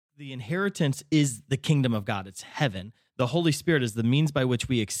the inheritance is the kingdom of God. It's heaven. The Holy Spirit is the means by which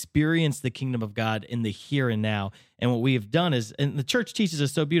we experience the kingdom of God in the here and now. And what we have done is, and the church teaches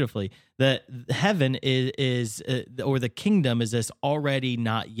us so beautifully, that heaven is or the kingdom is this already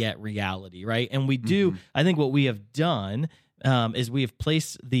not yet reality, right? And we do, I think what we have done is we have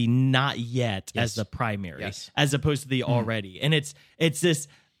placed the not yet as the primary, as opposed to the already. And it's this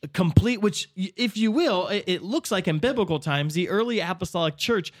complete, which, if you will, it looks like in biblical times, the early apostolic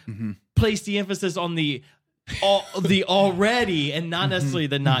church placed the emphasis on the already and not necessarily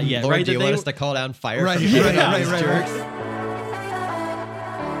the not yet. Lord, right? do you want us to call down fire? Right, from heaven on right, these right, jerks?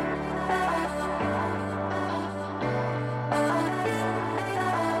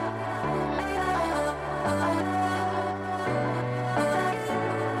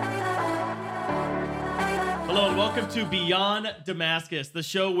 Hello and welcome to Beyond Damascus, the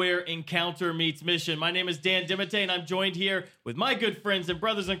show where encounter meets mission. My name is Dan Dimite, and I'm joined here with my good friends and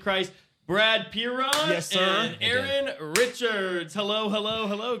brothers in Christ, Brad Piron and Aaron Richards.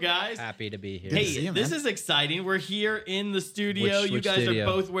 Hello, guys. Happy to be here. Hey, this is exciting. We're here in the studio. Which you guys studio? are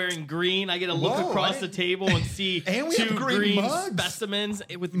both wearing green. I get to look across the table and see And we two have green mugs. specimens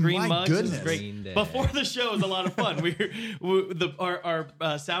with green My mugs. goodness. It's great. Green day. Before the show, it was a lot of fun.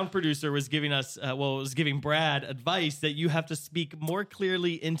 Our sound producer was giving us, was giving Brad advice that you have to speak more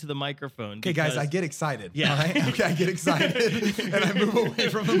clearly into the microphone. Okay, guys, because- I get excited. Yeah. All right? Okay, I get excited, and I move away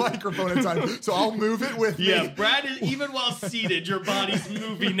from the microphone at times. So I'll move it with Yeah, me. Brad, even while seated, your body's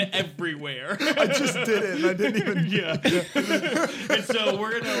moving everywhere. I just did it, and I didn't even. Yeah. And so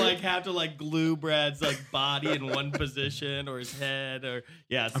we're gonna have to glue Brad's body in one position or his head or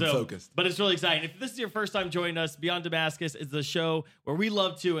So I'm focused. But it's really exciting. If this is your first time joining us, Beyond Damascus is the show where we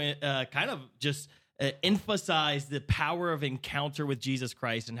love to kind of just emphasize the power of encounter with Jesus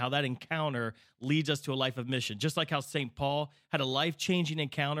Christ and how that encounter leads us to a life of mission. Just like how St. Paul had a life-changing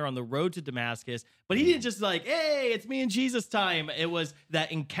encounter on the road to Damascus, but he didn't just hey, it's me and Jesus time. It was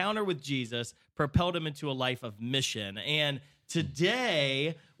that encounter with Jesus propelled him into a life of mission. And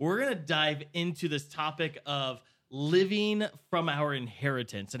today, we're going to dive into this topic of living from our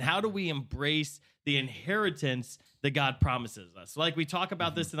inheritance and how do we embrace the inheritance that God promises us. We talk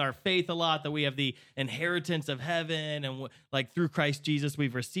about this in our faith a lot, that we have the inheritance of heaven, and through Christ Jesus,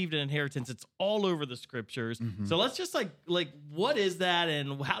 we've received an inheritance. It's all over the scriptures. So let's just what is that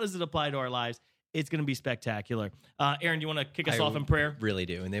and how does it apply to our lives? It's going to be spectacular. Aaron, you want to kick us off in prayer? Really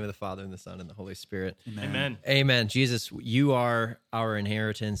do. In the name of the Father, and the Son, and the Holy Spirit. Amen. Amen. Jesus, you are our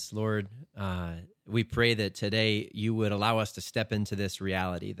inheritance, Lord. We pray that today you would allow us to step into this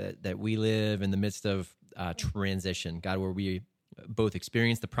reality, that we live in the midst of transition, God, where we both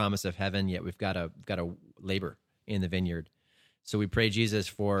experience the promise of heaven, yet we've got to labor in the vineyard. So we pray, Jesus,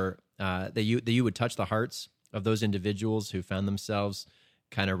 for that you would touch the hearts of those individuals who found themselves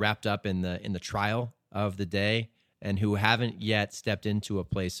kind of wrapped up in the trial of the day and who haven't yet stepped into a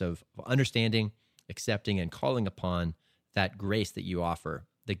place of understanding, accepting, and calling upon that grace that you offer,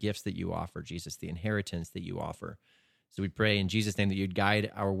 the gifts that you offer, Jesus, the inheritance that you offer. So we pray in Jesus' name that you'd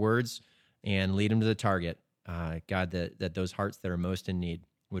guide our words and lead them to the target. God, that those hearts that are most in need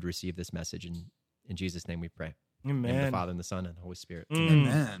would receive this message. In Jesus' name we pray. Amen. In the name of the Father, and the Son, and the Holy Spirit.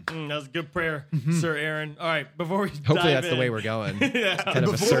 Amen. That was a good prayer, Sir Aaron. All right, before we Hopefully dive that's the in- way we're going. Yeah. Kind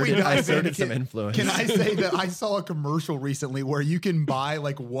of Before we dive asserted in, some influence. Can I say that I saw a commercial recently where you can buy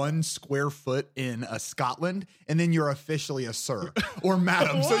 1 square foot in Scotland, and then you're officially a sir or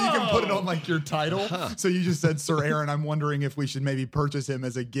madam. So you can put it on your title. So you just said Sir Aaron. I'm wondering if we should maybe purchase him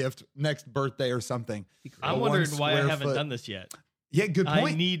as a gift next birthday or something. I'm wondering why I haven't done this yet. Yeah, good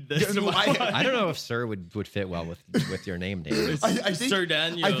point. I need this. in my life. I don't know if Sir would fit well with your name, David. I think, Sir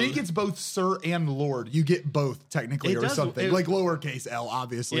Daniel. I think it's both Sir and Lord. You get both technically, It or does- something it- lowercase L,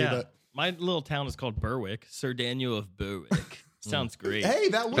 obviously. Yeah. But My little town is called Berwick. Sir Daniel of Berwick. Sounds great. hey,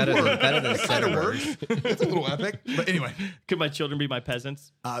 that would Better work. than That kind of Centerburg. works. It's a little epic, but anyway, Could my children be my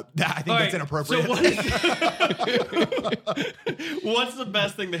peasants? I think All that's right, inappropriate. So what's the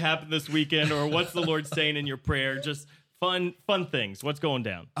best thing that happened this weekend, or what's the Lord saying in your prayer? Just fun things. What's going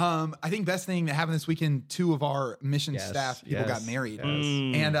down? I think best thing that happened this weekend, 2 of our mission Yes, staff people got yes, married.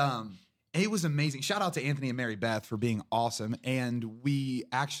 yes. And it was amazing. Shout out to Anthony and Mary Beth for being awesome. And we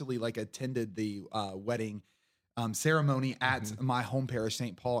actually attended the wedding ceremony at my home parish,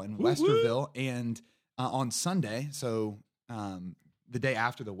 St. Paul in Westerville. And on Sunday, so the day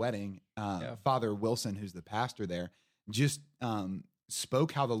after the wedding, Father Wilson, who's the pastor there, just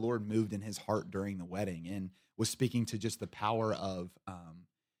spoke how the Lord moved in his heart during the wedding and was speaking to just the power of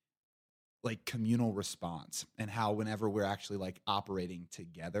like communal response, and how whenever we're actually like operating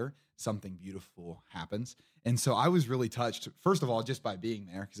together, something beautiful happens. And so I was really touched, first of all, just by being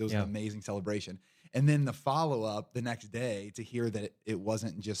there, because it was an amazing celebration. And then the follow up the next day to hear that it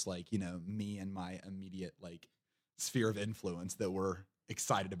wasn't just like, me and my immediate like sphere of influence that were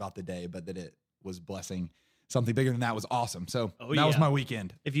excited about the day, but that it was blessing something bigger than that was awesome. So that was my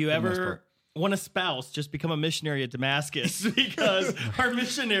weekend. If you ever want a spouse, just become a missionary at Damascus, because our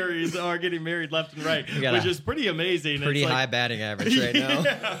missionaries are getting married left and right, which is pretty amazing. Pretty high batting average right now.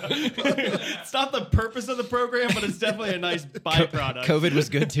 It's not the purpose of the program, but it's definitely a nice byproduct. COVID was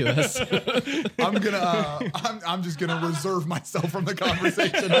good to us. I'm just gonna reserve myself from the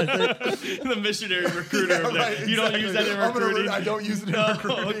conversation. I think. The missionary recruiter. Right, you don't use that in recruiting. I don't use it in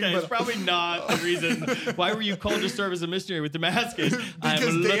recruiting. Okay, it's probably not the reason. Why were you called to serve as a missionary with Damascus?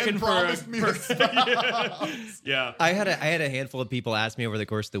 Because Dan promised me. Yeah, I had a handful of people ask me over the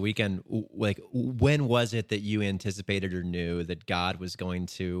course of the weekend, like, when was it that you anticipated or knew that God was going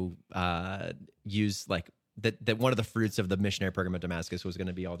to use like that one of the fruits of the missionary program at Damascus was going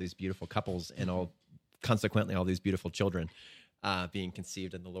to be all these beautiful couples and consequently all these beautiful children being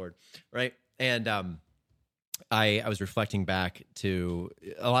conceived in the Lord, right? And I was reflecting back to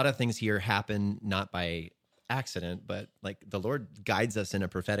a lot of things here happen not by accident, but like the Lord guides us in a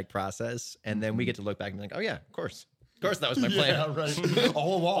prophetic process, and then we get to look back and be like, oh yeah, of course that was my plan. Yeah, right.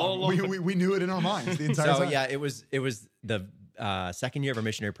 All along. We knew it in our minds the entire time. Yeah, it was the second year of our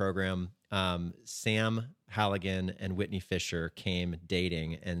missionary program. Sam Halligan and Whitney Fisher came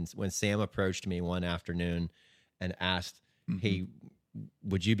dating, and when Sam approached me one afternoon and asked, hey,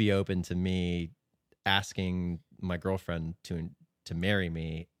 would you be open to me asking my girlfriend to marry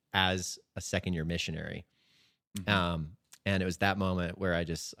me as a second year missionary? And it was that moment where I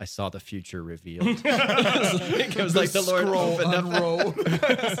saw the future revealed. It was like the Lord opened up.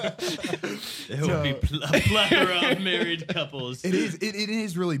 It would be a plethora of married couples. It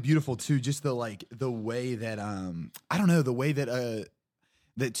is really beautiful too. Just the way that I don't know, the way that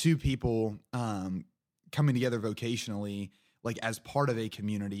that two people coming together vocationally, like as part of a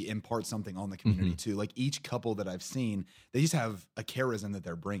community, impart something on the community too. Like each couple that I've seen, they just have a charism that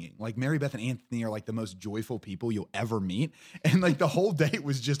they're bringing. Like Mary Beth and Anthony are like the most joyful people you'll ever meet. And like the whole date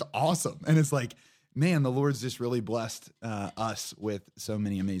was just awesome. And it's like, man, the Lord's just really blessed us with so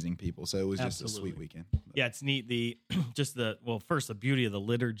many amazing people. So it was just a sweet weekend. Yeah, it's neat. First, the beauty of the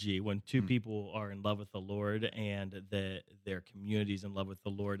liturgy when two people are in love with the Lord and their community's in love with the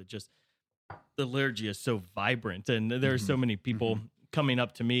Lord. The liturgy is so vibrant, and there are so many people coming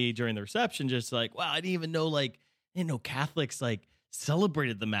up to me during the reception, just like, wow, I didn't even know Catholics like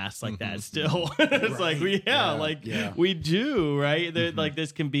celebrated the Mass like that still. It's we do, right? Like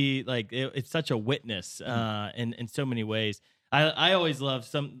this can be like, it's such a witness in so many ways. I always love,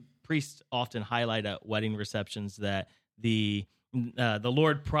 some priests often highlight at wedding receptions that the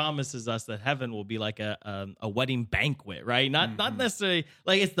Lord promises us that heaven will be like a wedding banquet, right? Not necessarily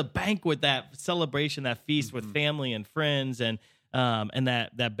like it's the banquet, that celebration, that feast with family and friends, and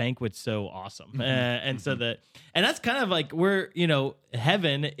that banquet's so awesome. And that's kind of like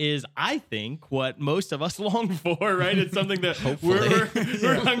heaven is, I think, what most of us long for, right? It's something that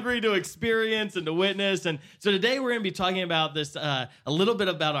we're hungry to experience and to witness. And so today we're going to be talking about this, a little bit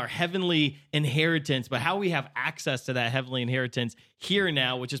about our heavenly inheritance, but how we have access to that heavenly inheritance here and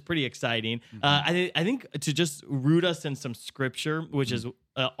now, which is pretty exciting. I think to just root us in some scripture, which is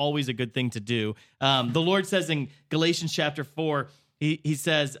always a good thing to do. The Lord says in Galatians chapter 4, he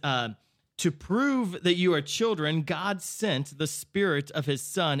says, to prove that you are children, God sent the Spirit of His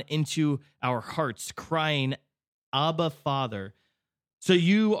Son into our hearts, crying, Abba, Father. So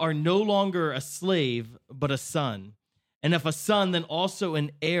you are no longer a slave, but a son. And if a son, then also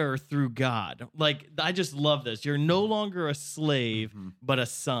an heir through God. Like, I just love this. You're no longer a slave, but a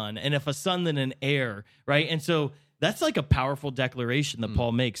son. And if a son, then an heir, right? And so that's like a powerful declaration that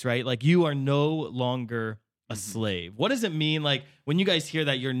Paul makes, right? Like, you are no longer a slave. What does it mean? Like, when you guys hear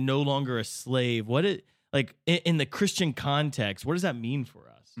that you're no longer a slave, in the Christian context, what does that mean for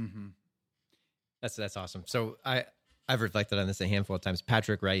us? That's awesome. So I've reflected on this a handful of times.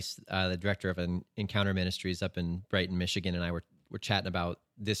 Patrick Rice, the director of Encounter Ministries up in Brighton, Michigan, and I were chatting about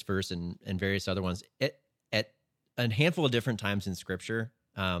this verse and various other ones. At a handful of different times in Scripture,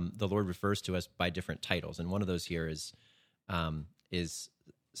 the Lord refers to us by different titles, and one of those here is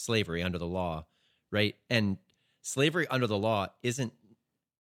slavery under the law, right? And slavery under the law isn't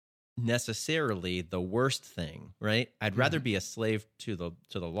necessarily the worst thing, right? I'd rather be a slave to the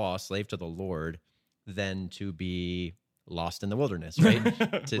law, slave to the Lord, than to be lost in the wilderness,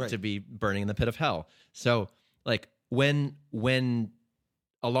 right? To be burning in the pit of hell. So, like, when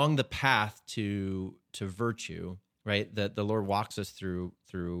along the path to virtue, right? The Lord walks us through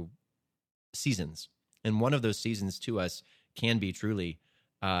seasons, and one of those seasons to us can be truly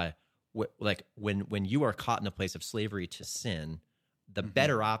like when you are caught in a place of slavery to sin. The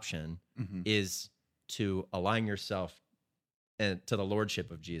better option is to align yourself to the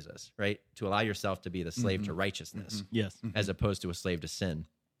lordship of Jesus, right? To allow yourself to be the slave to righteousness, Yes. as opposed to a slave to sin.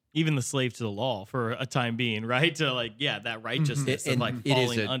 Even the slave to the law for a time being, right? To like, yeah, that righteousness of And like it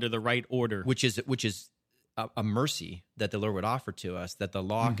is falling under the right order. Which is a mercy that the Lord would offer to us, that the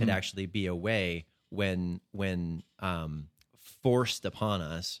law could actually be a way when forced upon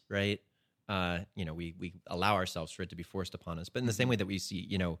us, right? We allow ourselves for it to be forced upon us. But in the same way that we see,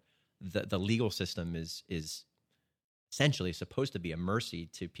 the legal system is essentially supposed to be a mercy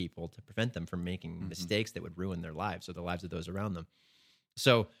to people to prevent them from making mistakes that would ruin their lives or the lives of those around them.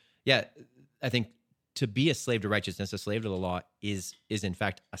 So, yeah, I think to be a slave to righteousness, a slave to the law, is in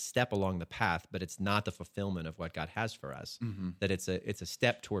fact a step along the path, but it's not the fulfillment of what God has for us. That it's a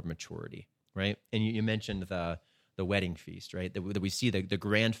step toward maturity, right? And you mentioned the wedding feast, right? That we see the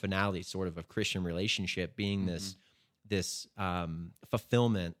grand finale sort of Christian relationship being this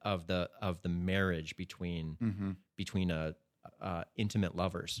fulfillment of the marriage between intimate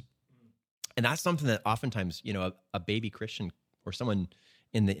lovers. And that's something that oftentimes, a baby Christian or someone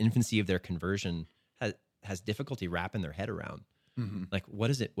in the infancy of their conversion has difficulty wrapping their head around. Like, what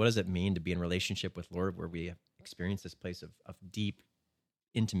does it mean to be in relationship with Lord, where we experience this place of deep,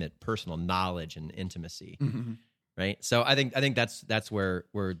 intimate, personal knowledge and intimacy, right? So I think that's where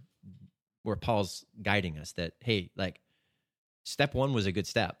Paul's guiding us, that, hey, like, step one was a good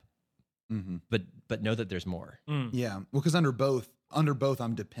step, but know that there's more. Yeah, well, because under both,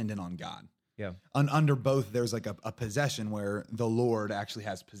 I'm dependent on God. Yeah. Under both, there's like a possession where the Lord actually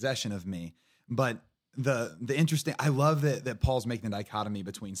has possession of me. But the interesting, I love that Paul's making the dichotomy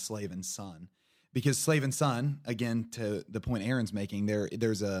between slave and son, because slave and son, again, to the point Aaron's making,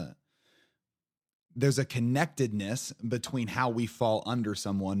 there's a connectedness between how we fall under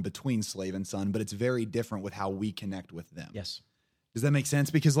someone between slave and son, but it's very different with how we connect with them. Yes. Does that make sense?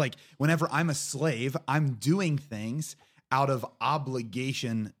 Because like whenever I'm a slave, I'm doing things out of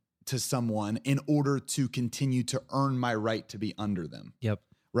obligation to someone in order to continue to earn my right to be under them. Yep.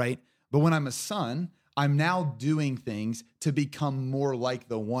 Right? But when I'm a son, I'm now doing things to become more like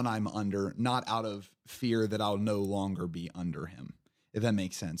the one I'm under, not out of fear that I'll no longer be under him, if that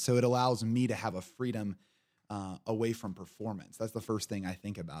makes sense. So it allows me to have a freedom away from performance. That's the first thing I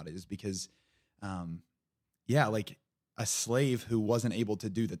think about, is because, like a slave who wasn't able to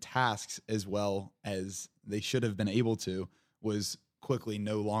do the tasks as well as they should have been able to was quickly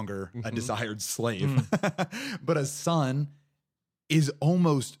no longer a desired slave. But a son is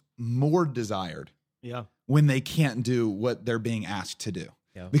almost more desired when they can't do what they're being asked to do.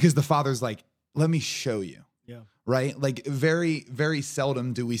 Yeah. Because the father's like, let me show you. Yeah. Right? Like very, very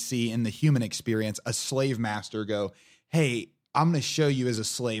seldom do we see in the human experience a slave master go, hey, I'm going to show you as a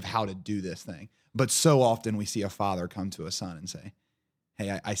slave how to do this thing. But so often we see a father come to a son and say,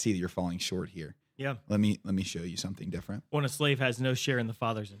 hey, I see that you're falling short here. Yeah. Let me show you something different. When a slave has no share in the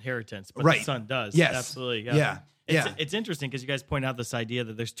father's inheritance, but Right. the son does. Yes. Absolutely. Yeah. It's interesting because you guys point out this idea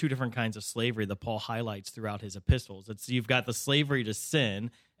that there's two different kinds of slavery that Paul highlights throughout his epistles. You've got the slavery to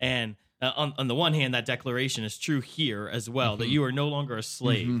sin, and on the one hand, that declaration is true here as well, that you are no longer a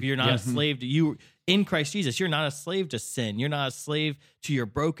slave. You're not a slave to you in Christ Jesus. You're not a slave to sin. You're not a slave to your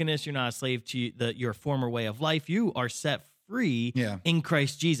brokenness. You're not a slave to your former way of life. You are set free in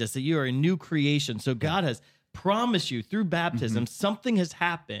Christ Jesus, that you are a new creation. So God has promised you through baptism, something has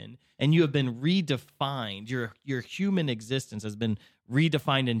happened and you have been redefined. Your human existence has been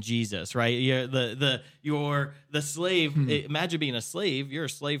redefined in Jesus, right? You're the slave. Imagine being a slave. You're a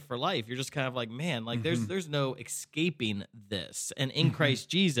slave for life. You're just kind of like, man, like there's no escaping this. And in Christ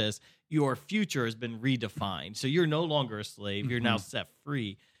Jesus, your future has been redefined. So you're no longer a slave. You're now set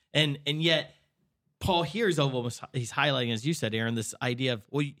free. And yet Paul here is almost, he's highlighting, as you said, Aaron, this idea of,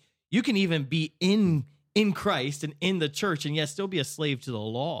 well, you can even be in Christ and in the church and yet still be a slave to the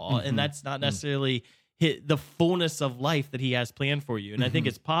law. And that's not necessarily the fullness of life that he has planned for you. And I think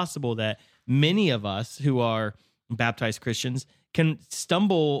it's possible that many of us who are baptized Christians can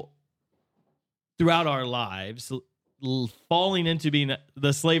stumble throughout our lives, falling into being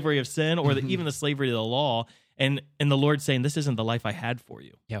the slavery of sin or even the slavery to the law. And the Lord saying, this isn't the life I had for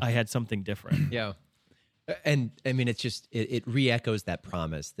you. Yep. I had something different. Yeah. And I mean, it's just, it re-echoes that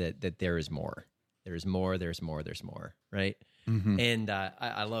promise that there is more. There's more, right? And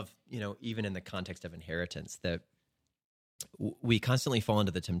I love, even in the context of inheritance, that we constantly fall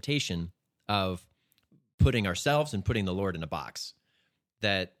into the temptation of putting ourselves and putting the Lord in a box.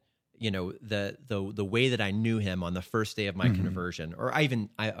 that, the way that I knew him on the first day of my conversion, or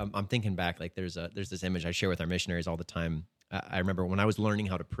I'm thinking back, like there's this image I share with our missionaries all the time. I remember when I was learning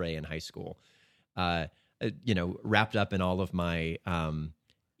how to pray in high school, wrapped up in all of my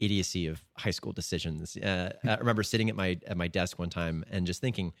idiocy of high school decisions. I remember sitting at my desk one time and just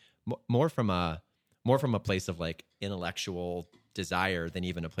thinking more from a place of like intellectual desire than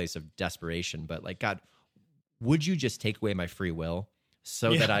even a place of desperation. But like, God, would you just take away my free will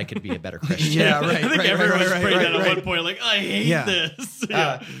so that I could be a better Christian? Yeah, right. I think everyone's prayed that at right. one point. Like, I hate this.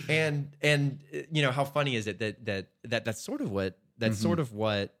 And how funny is it that's sort of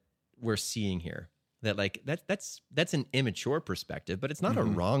what we're seeing here. That like that's an immature perspective, but it's not a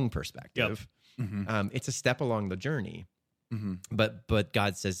wrong perspective. Yep. It's a step along the journey. But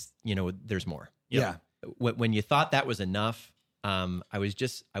God says, there's more. Yeah. When you thought that was enough, I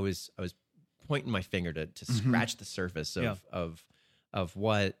was pointing my finger to scratch the surface of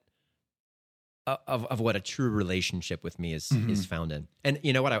what a true relationship with me is found in. And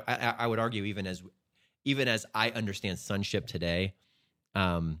you know what? I would argue even as I understand sonship today,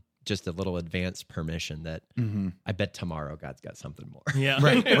 just a little advanced permission that I bet tomorrow God's got something more. Yeah.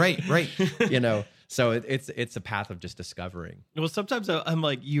 Right. So it's a path of just discovering. Well, sometimes I'm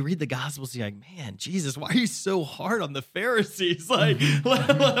like, you read the Gospels, and you're like, man, Jesus, why are you so hard on the Pharisees? Like,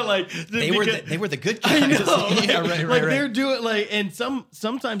 they were the good guys. I know. Right. They're doing and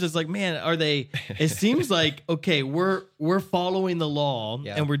sometimes it's like, man, are they? It seems like okay, we're following the law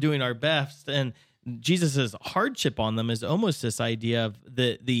and we're doing our best, and Jesus's hardship on them is almost this idea of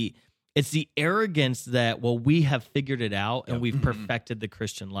it's the arrogance that, well, we have figured it out and we've perfected the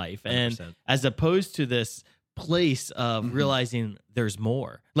Christian life. 100%. And as opposed to this place of realizing there's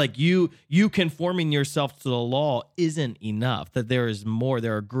more. Like you conforming yourself to the law isn't enough, that there is more.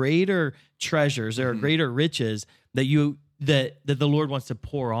 There are greater treasures, there are greater riches that the Lord wants to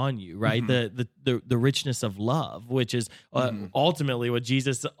pour on you, right? The richness of love, which is ultimately what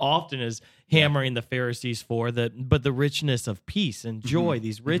Jesus often is hammering the Pharisees for, but the richness of peace and joy,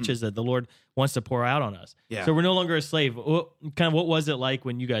 these riches that the Lord wants to pour out on us. Yeah. So we're no longer a slave. What was it like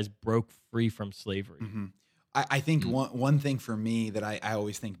when you guys broke free from slavery? I think one thing for me that I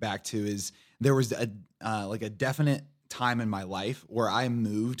always think back to is there was a definite time in my life where I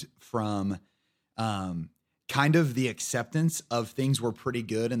moved from kind of the acceptance of things were pretty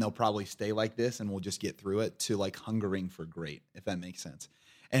good and they'll probably stay like this and we'll just get through it, to like hungering for great, if that makes sense.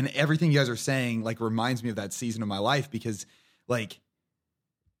 And everything you guys are saying like reminds me of that season of my life, because like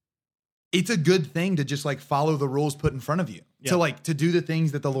it's a good thing to just like follow the rules put in front of you, to do the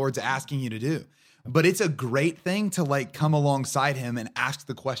things that the Lord's asking you to do. But it's a great thing to like come alongside him and ask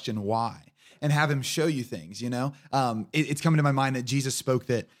the question why, and have him show you things, It's coming to my mind that Jesus spoke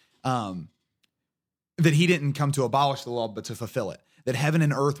that he didn't come to abolish the law, but to fulfill it, that heaven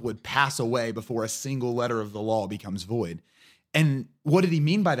and earth would pass away before a single letter of the law becomes void. And what did he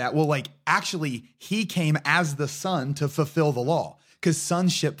mean by that? Well, like actually he came as the son to fulfill the law, because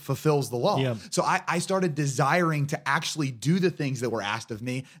sonship fulfills the law. Yeah. So I started desiring to actually do the things that were asked of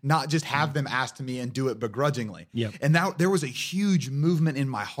me, not just have them asked of me and do it begrudgingly. Yep. And now there was a huge movement in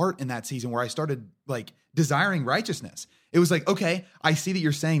my heart in that season where I started like desiring righteousness. It was like, okay, I see that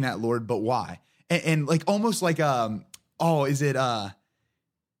you're saying that, Lord, but why? And like almost like is it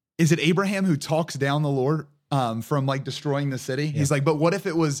Abraham who talks down the Lord from like destroying the city? Yeah. He's like, but what if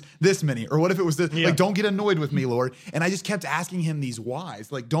it was this many? Or what if it was this? Yeah. Like, don't get annoyed with me, Lord. And I just kept asking him these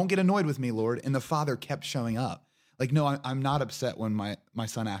whys, like, don't get annoyed with me, Lord. And the Father kept showing up. Like, no, I'm not upset when my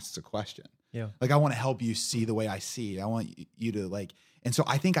son asks a question. Yeah. Like, I want to help you see the way I see. I want you to like, and so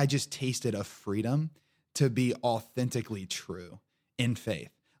I think I just tasted a freedom to be authentically true in faith.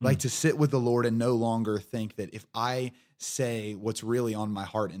 Like to sit with the Lord and no longer think that if I say what's really on my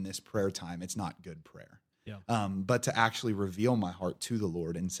heart in this prayer time, it's not good prayer. Yeah. But to actually reveal my heart to the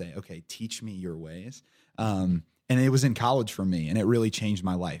Lord and say, okay, teach me your ways. And it was in college for me, and it really changed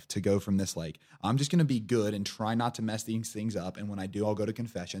my life to go from this, like, I'm just going to be good and try not to mess these things up. And when I do, I'll go to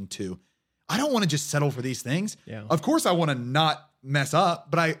confession, to, I don't want to just settle for these things. Yeah. Of course I want to not mess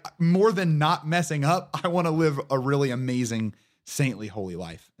up, but I, more than not messing up, I want to live a really amazing, saintly, holy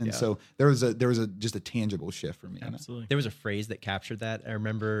life. And so there was just a tangible shift for me. Absolutely. There was a phrase that captured that. I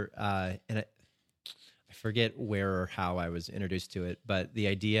remember, and I forget where or how I was introduced to it, but the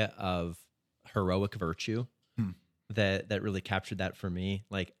idea of heroic virtue that really captured that for me.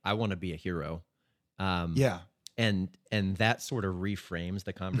 Like, I want to be a hero. And that sort of reframes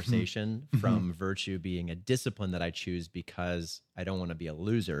the conversation from virtue being a discipline that I choose because I don't want to be a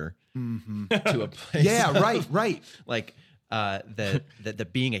loser to a place. Yeah, right. Like, that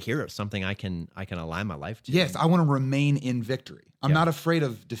being a hero is something I can align my life to. Yes, I want to remain in victory. I'm Yeah. not afraid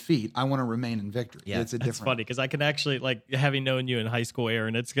of defeat. I want to remain in victory. Yeah. It's a It's different. funny because I can actually, like, having known you in high school,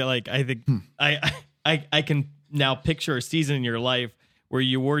 Aaron, it's like I think I can now picture a season in your life where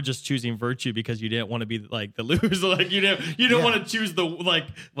you were just choosing virtue because you didn't want to be like the loser. Like you didn't Yeah. want to choose the, like,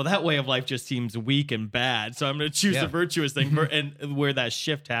 well, that way of life just seems weak and bad. So I'm going to choose Yeah. the virtuous thing and where that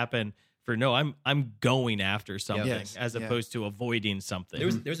shift happened for, no, I'm going after something Yes. as Yeah. opposed to avoiding something.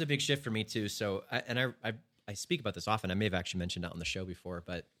 There was a big shift for me too. So I speak about this often. I may have actually mentioned it on the show before,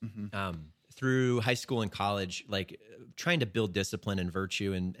 but through high school and college, like trying to build discipline and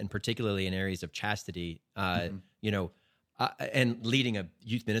virtue, and particularly in areas of chastity, you know, and leading a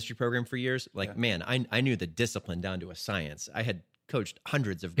youth ministry program for years, like, man, I knew the discipline down to a science. I had coached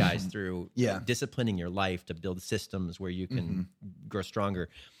hundreds of guys through Yeah. disciplining your life to build systems where you can grow stronger.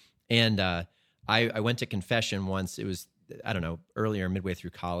 And I went to confession once. It was, I don't know, earlier, midway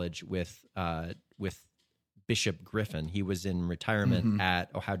through college with Bishop Griffin. He was in retirement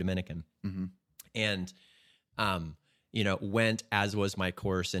at Ohio Dominican. And, you know, went, as was my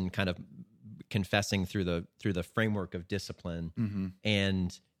course, and kind of confessing through the framework of discipline.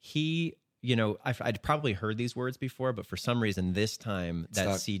 And he, you know, I'd probably heard these words before, but for some reason this time that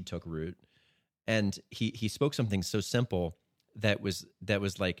Stuck. seed took root. And he spoke something so simple that was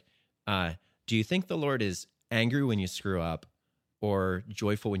like, do you think the Lord is angry when you screw up, or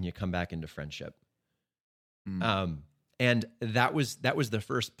joyful when you come back into friendship? And that was the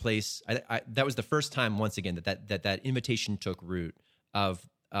first place. That was the first time, once again, that invitation took root of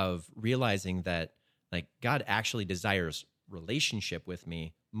realizing that, like, God actually desires relationship with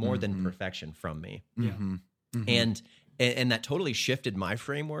me more than perfection from me. And that totally shifted my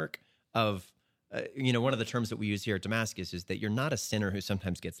framework of, you know, one of the terms that we use here at Damascus is that you're not a sinner who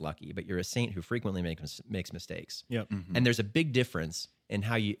sometimes gets lucky, but you're a saint who frequently makes mistakes. Yep. And there's a big difference in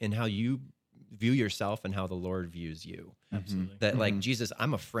how you view yourself and how the Lord views you. Absolutely. That, like, Jesus,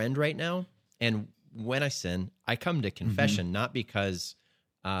 I'm a friend right now, and when I sin, I come to confession not because,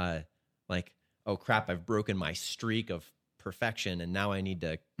 like, oh crap, I've broken my streak of perfection and now I need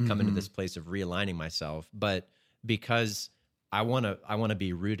to come into this place of realigning myself, but because I want to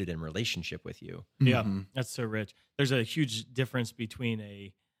be rooted in relationship with you. Yeah, that's so rich. There's a huge difference between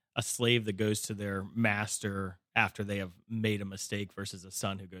a slave that goes to their master after they have made a mistake versus a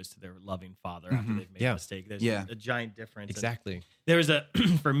son who goes to their loving father after they've made a mistake. There's a giant difference. Exactly. And there's a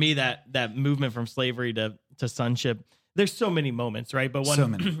for me that movement from slavery to sonship. There's so many moments, right? But one So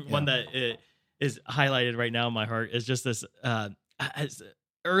many, one that is highlighted right now in my heart is just this. As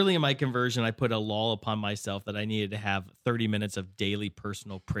early in my conversion, I put a law upon myself that I needed to have 30 minutes of daily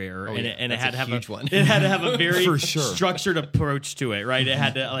personal prayer, and it had to have huge one. It had to have a very For sure. structured approach to it, right? It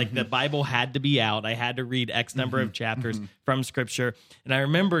had to, like, the Bible had to be out. I had to read X number of chapters from Scripture, and I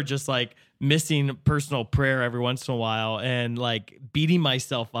remember just like missing personal prayer every once in a while, and like beating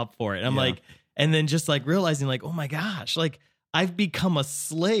myself up for it. I'm like, and then just like realizing, like, oh my gosh, like I've become a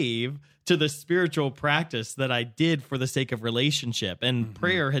slave to the spiritual practice that I did for the sake of relationship. And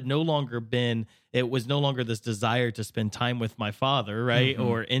prayer had no longer been, it was no longer this desire to spend time with my Father, right?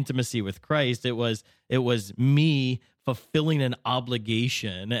 Or intimacy with Christ. It was me fulfilling an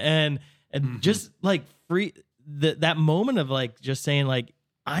obligation, and just like that moment of like just saying, like,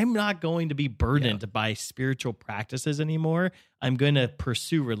 I'm not going to be burdened by spiritual practices anymore. I'm going to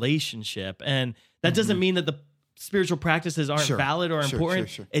pursue relationship. And that doesn't mean that the spiritual practices aren't valid or important.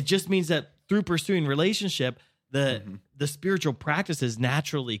 Sure. It just means that through pursuing relationship, the spiritual practices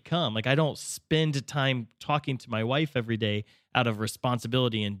naturally come. Like, I don't spend time talking to my wife every day out of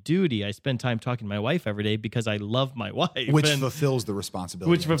responsibility and duty. I spend time talking to my wife every day because I love my wife, Which fulfills the responsibility.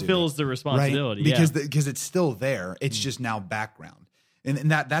 which and fulfills duty, the responsibility. right? Because it's still there. It's just now background.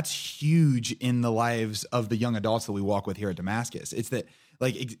 And that's huge in the lives of the young adults that we walk with here at Damascus. It's that,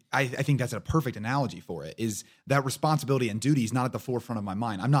 like, I think that's a perfect analogy for it, is that responsibility and duty is not at the forefront of my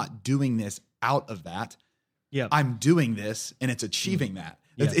mind. I'm not doing this out of that. Yeah. I'm doing this, and it's achieving that.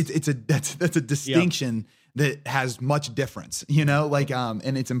 Yes. That's a distinction that has much difference, you know, like,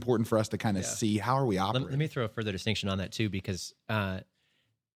 and it's important for us to kind of see how are we operating. Let me throw a further distinction on that too, because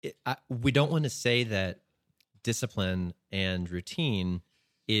we don't want to say that discipline and routine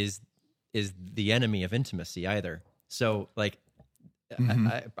is the enemy of intimacy either. So, like,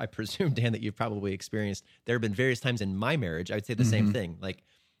 I presume, Dan, that you've probably experienced, there have been various times in my marriage, I would say the same thing. Like,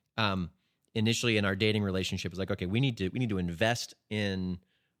 initially in our dating relationship, it was like, okay, we need to invest in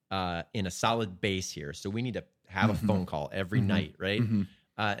a solid base here. So we need to have a phone call every night, right?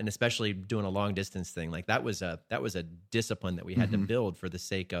 And especially doing a long distance thing, like that was a discipline that we had to build for the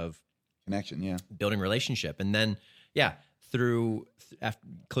sake of Connection, yeah. building relationship. And then, through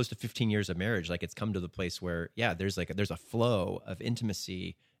close to 15 years of marriage, like it's come to the place where, there's a flow of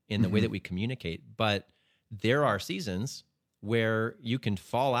intimacy in the way that we communicate. But there are seasons where you can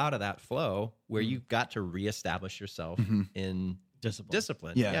fall out of that flow, where you've got to reestablish yourself in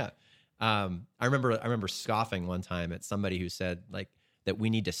discipline. Yeah. I remember scoffing one time at somebody who said like that we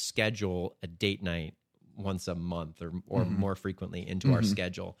need to schedule a date night once a month or more frequently into our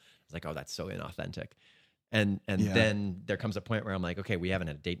schedule. I was like, oh, that's so inauthentic. And then there comes a point where I'm like, okay, we haven't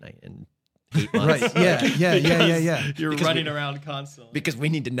had a date night in 8 months. Right. Yeah. You're running around constantly. Because we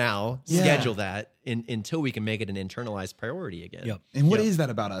need to now schedule that until we can make it an internalized priority again. Yep. And what is that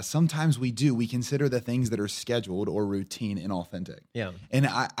about us? Sometimes we consider the things that are scheduled or routine inauthentic. Yeah. And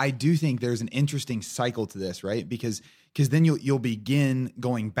I do think there's an interesting cycle to this, right? Because then you'll begin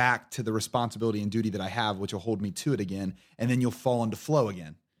going back to the responsibility and duty that I have, which will hold me to it again, and then you'll fall into flow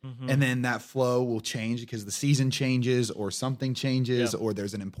again. And then that flow will change because the season changes or something changes or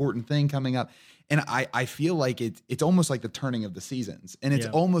there's an important thing coming up. And I feel like it's almost like the turning of the seasons. And it's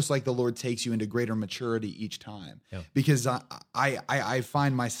almost like the Lord takes you into greater maturity each time. Yeah. Because I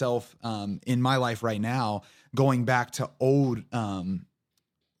find myself in my life right now going back to old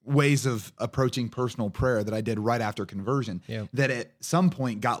ways of approaching personal prayer that I did right after conversion that at some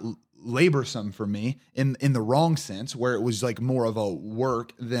point got laborsome for me in the wrong sense, where it was like more of a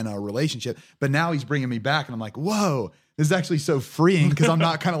work than a relationship. But now he's bringing me back and I'm like, whoa, this is actually so freeing because I'm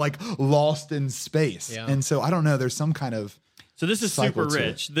not kind of like lost in space. Yeah. And so I don't know, there's some kind of So this is super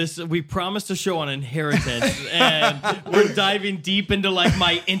rich. We promised a show on inheritance, and we're diving deep into like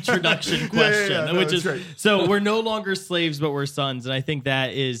my introduction question, which is great. So we're no longer slaves, but we're sons, and I think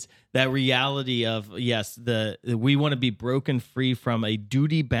that is that reality of we want to be broken free from a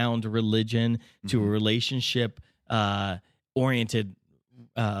duty bound religion to a relationship oriented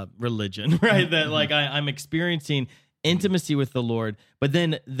religion, right? That like I'm experiencing intimacy with the Lord, but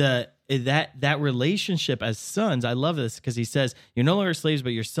then that relationship as sons, I love this because he says you're no longer slaves,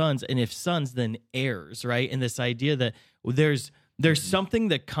 but you're sons, and if sons, then heirs, right? And this idea that there's something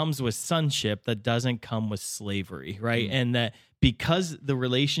that comes with sonship that doesn't come with slavery, right? And that because the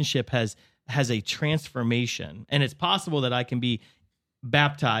relationship has a transformation, and it's possible that I can be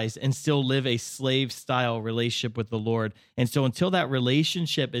baptized and still live a slave style relationship with the Lord. And so until that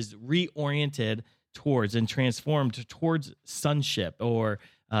relationship is reoriented towards and transformed towards sonship or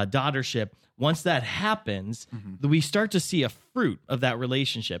daughtership, once that happens, we start to see a fruit of that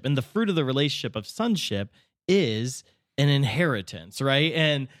relationship. And the fruit of the relationship of sonship is an inheritance, right?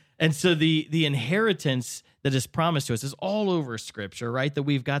 And so the inheritance that is promised to us is all over Scripture, right? That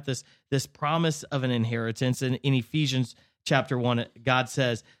we've got this promise of an inheritance. And in Ephesians chapter 1, God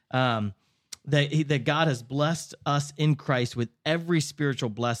says that God has blessed us in Christ with every spiritual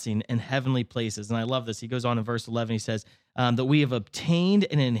blessing in heavenly places. And I love this. He goes on in verse 11, he says that we have obtained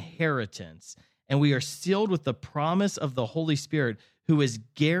an inheritance, and we are sealed with the promise of the Holy Spirit, who is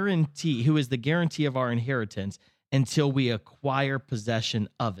the guarantee of our inheritance until we acquire possession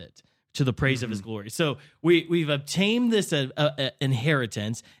of it, to the praise of his glory. So we've obtained this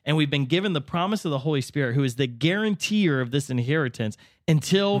inheritance, and we've been given the promise of the Holy Spirit, who is the guarantor of this inheritance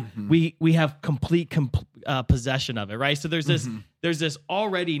until we have complete possession of it, right? So there's this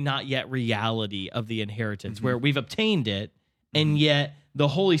already not yet reality of the inheritance where we've obtained it, and yet the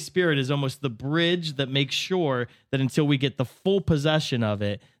Holy Spirit is almost the bridge that makes sure that until we get the full possession of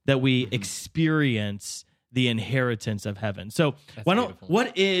it, that we experience the inheritance of heaven. So when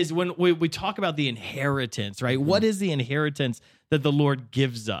we talk about the inheritance, right? What is the inheritance that the Lord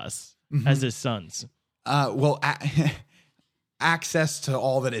gives us as his sons? Access to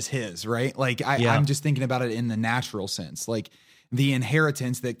all that is his, right? Like I'm just thinking about it in the natural sense, like the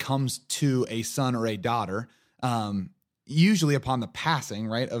inheritance that comes to a son or a daughter, usually upon the passing,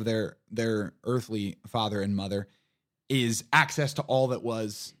 right, of their earthly father and mother, is access to all that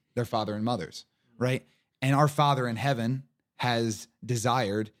was their father and mother's, right? And our Father in heaven has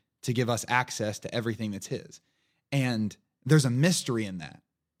desired to give us access to everything that's his. And there's a mystery in that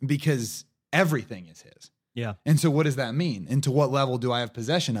because everything is his. Yeah. And so what does that mean? And to what level do I have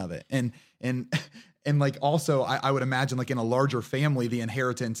possession of it? And like also I would imagine like in a larger family, the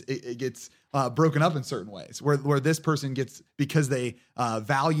inheritance, it gets broken up in certain ways where this person gets, because they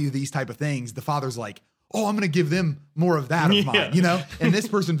value these type of things, the father's like, oh, I'm going to give them more of that of mine, you know? And this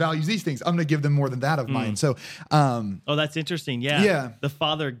person values these things. I'm going to give them more than that of mine. So, that's interesting. Yeah. Yeah. The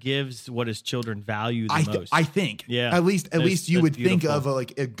father gives what his children value the most. I think. Yeah. At least you would beautiful. think of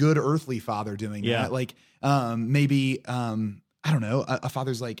a good earthly father doing that. Like, maybe, I don't know, a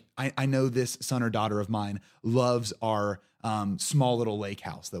father's like, I know this son or daughter of mine loves our small little lake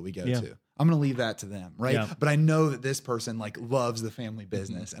house that we go to. I'm going to leave that to them, right? Yeah. But I know that this person like loves the family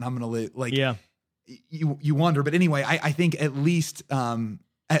business, and I'm going to live like Yeah. you wonder. But anyway, I think at least an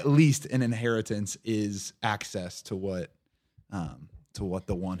inheritance is access to what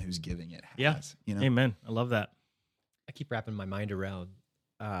the one who's giving it has. Yeah. You know? Amen. I love that. I keep wrapping my mind around,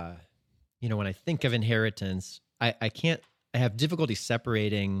 when I think of inheritance, I have difficulty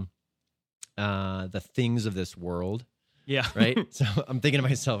separating the things of this world, Yeah. right? So I'm thinking to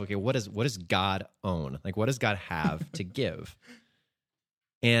myself, okay, what does God own? Like, what does God have to give?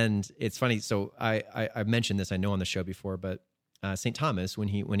 And it's funny. So I mentioned this, I know on the show before, but St. Thomas, when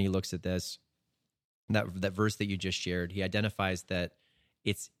he looks at this, that verse that you just shared, he identifies that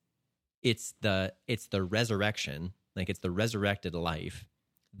it's the resurrection, like it's the resurrected life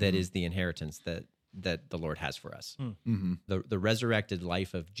that is the inheritance that the Lord has for us. Mm-hmm. The resurrected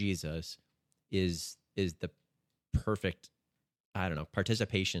life of Jesus is the perfect,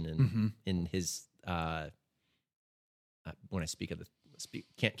 participation in his. When I speak of the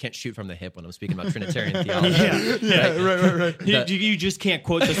can't shoot from the hip when I'm speaking about Trinitarian theology. Right. You just can't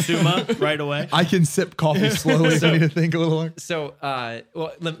quote the Summa right away. I can sip coffee slowly if I need to think a little longer. So,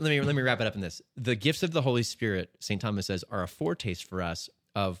 let me wrap it up in this. The gifts of the Holy Spirit, St. Thomas says, are a foretaste for us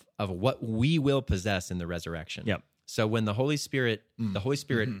of what we will possess in the resurrection. Yep. So when the Holy Spirit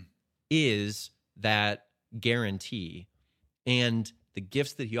is that guarantee, and the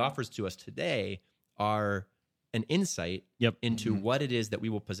gifts that he offers to us today are an insight into what it is that we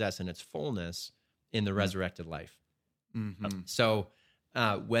will possess in its fullness in the resurrected life. So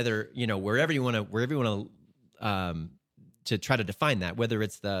whether wherever you want to try to define that, whether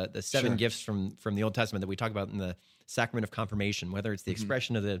it's the seven gifts from the Old Testament that we talk about in the sacrament of confirmation, whether it's the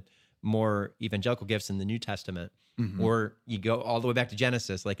expression of the more evangelical gifts in the New Testament, or you go all the way back to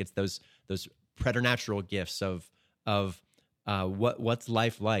Genesis, like it's those preternatural gifts of what's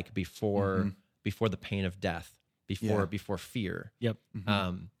life like before the pain of death, before fear,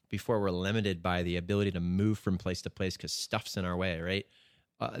 before we're limited by the ability to move from place to place because stuff's in our way, right?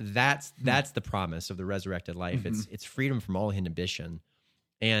 That's the promise of the resurrected life. It's freedom from all inhibition,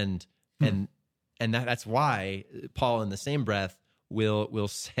 and that's why Paul, in the same breath, will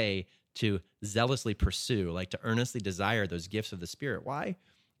say to zealously pursue, like to earnestly desire those gifts of the Spirit. Why?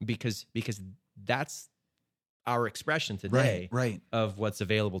 Because that's our expression today of what's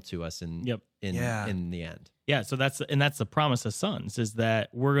available to us in the end. Yeah, so that's the promise of sons, is that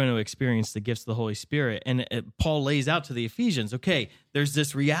we're going to experience the gifts of the Holy Spirit. And Paul lays out to the Ephesians, okay, there's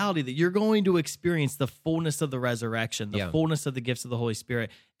this reality that you're going to experience the fullness of the resurrection, the fullness of the gifts of the Holy Spirit.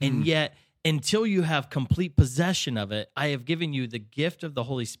 And yet, until you have complete possession of it, I have given you the gift of the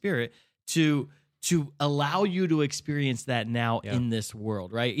Holy Spirit to allow you to experience that now in this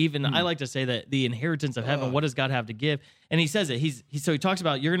world, right? Even I like to say that the inheritance of heaven, what does God have to give? And he says it. So he talks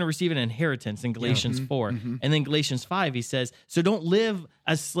about you're going to receive an inheritance in Galatians 4. And then Galatians 5, he says, so don't live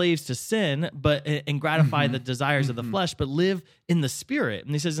as slaves to sin and gratify the desires of the flesh, but live in the Spirit.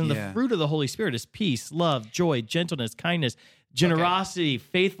 And he says, and the fruit of the Holy Spirit is peace, love, joy, gentleness, kindness, generosity,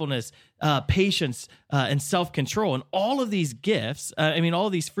 faithfulness, patience, and self-control. And all of these gifts, all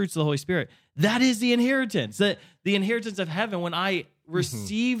of these fruits of the Holy Spirit, that is the inheritance. The inheritance of heaven. When I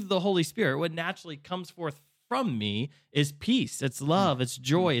receive the Holy Spirit, what naturally comes forth from me is peace. It's love. It's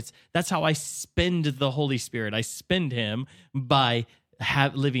joy. That's how I spend the Holy Spirit. I spend him by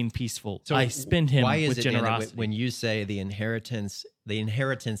living peaceful. So I spend him with generosity. When you say the inheritance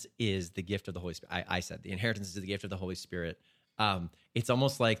is the gift of the Holy Spirit. I said the inheritance is the gift of the Holy Spirit. It's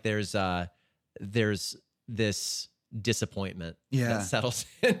almost like there's this disappointment that settles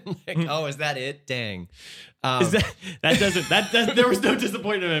in. Like, oh, is that it? Dang. There was no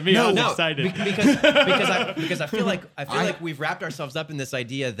disappointment in me. I was excited because I feel like we've wrapped ourselves up in this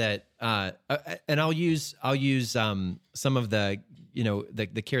idea that and I'll use some of the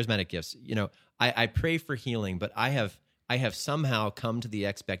the charismatic gifts. I pray for healing, but I have somehow come to the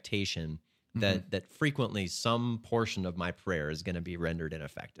expectation that frequently some portion of my prayer is going to be rendered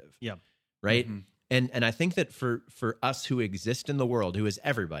ineffective. Yeah. Right. And I think that for us who exist in the world, who is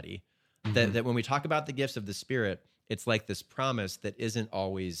everybody, that when we talk about the gifts of the Spirit, it's like this promise that isn't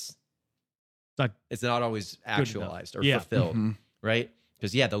always, it's not always actualized or fulfilled, right?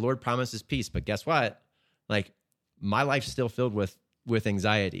 Because the Lord promises peace, but guess what? Like my life's still filled with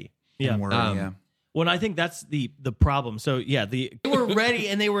anxiety. Yeah. And worry, Well, I think that's the problem. So, they were ready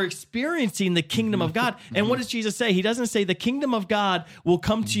and they were experiencing the kingdom of God. And what does Jesus say? He doesn't say the kingdom of God will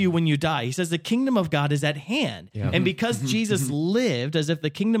come to you when you die. He says the kingdom of God is at hand. Yeah. And because Jesus lived as if the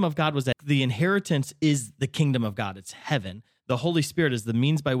kingdom of God was the inheritance is the kingdom of God. It's heaven. the Holy Spirit is the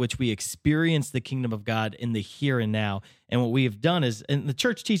means by which we experience the kingdom of God in the here and now. And what we have done is, and the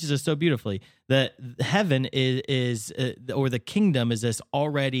church teaches us so beautifully, that heaven is or the kingdom is this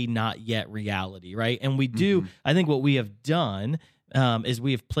already not yet reality, right? And we do, I think what we have done is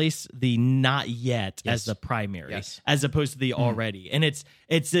we have placed the not yet as the primary, as opposed to the already. And it's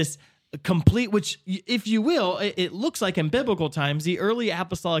this complete, which, if you will, it looks like in biblical times, the early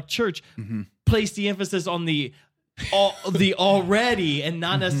apostolic church placed the emphasis on the already and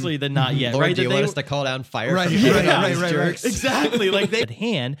not necessarily the not yet. Lord, right? do you want us to call down fire? Right, from heaven on right, these right, jerks? Exactly. Like they at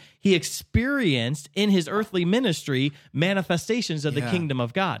hand, he experienced in his earthly ministry manifestations of the kingdom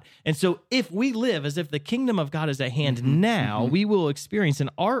of God. And so if we live as if the kingdom of God is at hand now, we will experience in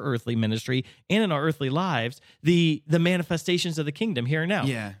our earthly ministry and in our earthly lives the manifestations of the kingdom here and now.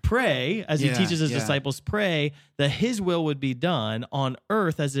 Yeah. Pray, as he teaches his yeah. disciples, pray that his will would be done on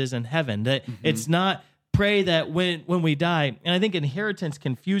earth as it is in heaven. That it's not pray that when we die, and I think inheritance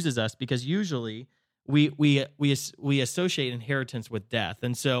confuses us because usually we associate inheritance with death.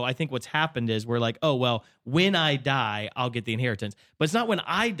 And so I think what's happened is we're like, oh, well, when I die, I'll get the inheritance. But it's not when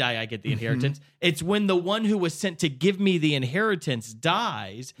I die, I get the inheritance. It's when the one who was sent to give me the inheritance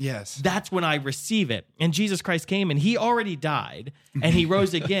dies. Yes. That's when I receive it. And Jesus Christ came and he already died and he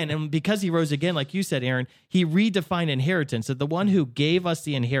rose again. And because he rose again, like you said, Aaron, he redefined inheritance. That the one who gave us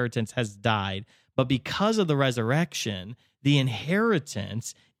the inheritance has died. But because of the resurrection, the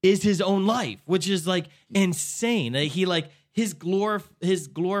inheritance is his own life, which is like insane. He like his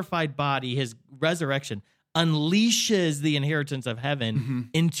glorified body, his resurrection unleashes the inheritance of heaven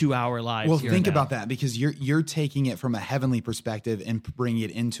into our lives. Well, here think and now. about that, because you're taking it from a heavenly perspective and bringing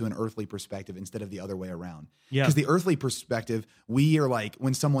it into an earthly perspective instead of the other way around. Yeah. Because the earthly perspective, we are like,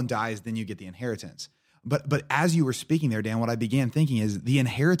 when someone dies, then you get the inheritance. But as you were speaking there, Dan, what I began thinking is the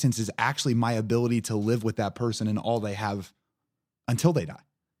inheritance is actually my ability to live with that person and all they have until they die.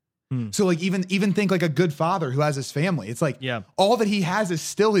 So like even think like a good father who has his family. It's like all that he has is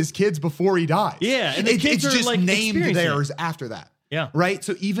still his kids before he dies. Yeah, and the kids it's are just like named experiencing theirs after that. Yeah. Right.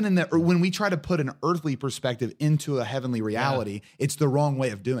 So even in when we try to put an earthly perspective into a heavenly reality, it's the wrong way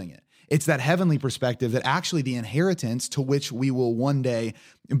of doing it. It's that heavenly perspective that actually the inheritance to which we will one day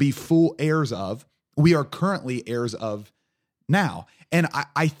be full heirs of, we are currently heirs of now. And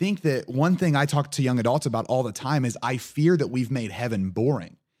I think that one thing I talk to young adults about all the time is I fear that we've made heaven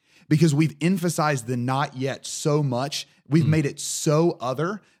boring because we've emphasized the not yet so much. We've made it so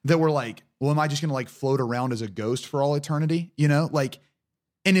other that we're like, well, am I just going to like float around as a ghost for all eternity? You know, like,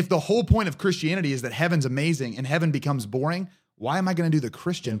 and if the whole point of Christianity is that heaven's amazing and heaven becomes boring, why am I going to do the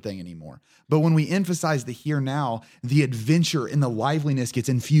Christian thing anymore? But when we emphasize the here now, the adventure and the liveliness gets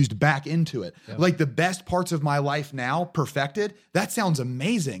infused back into it. Like the best parts of my life now perfected, that sounds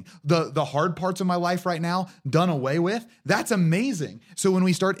amazing. The hard parts of my life right now done away with, that's amazing. So when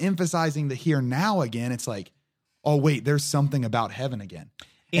we start emphasizing the here now again, it's like, oh wait, there's something about heaven again.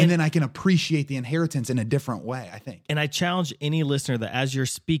 And then I can appreciate the inheritance in a different way, I think. And I challenge any listener that as you're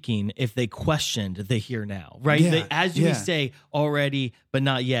speaking, if they questioned the here now, right? Yeah, As we say already, but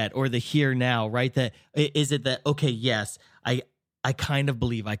not yet, or the here now, right? That is it that, okay, yes, I kind of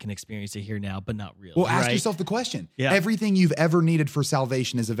believe I can experience it here now, but not really. Well, ask right? yourself the question. Yeah. Everything you've ever needed for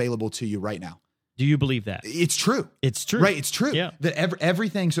salvation is available to you right now. Do you believe that? It's true. It's true. Right, it's true. Yeah. That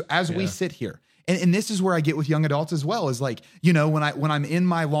everything, so as we sit here, and this is where I get with young adults as well, is like, you know, when I'm in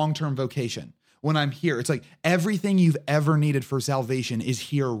my long-term vocation, when I'm here, it's like everything you've ever needed for salvation is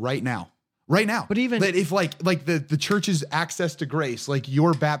here right now. Right now. But even that if like the church's access to grace, like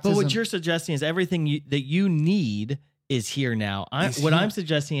your baptism. But what you're suggesting is everything that you need is here now. What I'm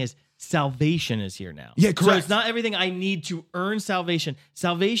suggesting is salvation is here now. Yeah, correct. So it's not everything I need to earn salvation.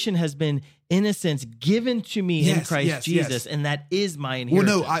 Salvation has been, in a sense, given to me in Christ Jesus, and that is my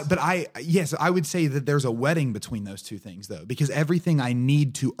inheritance. Well, no, I would say that there's a wedding between those two things, though, because everything I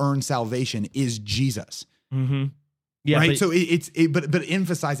need to earn salvation is Jesus. Mm-hmm. Yeah, right. So but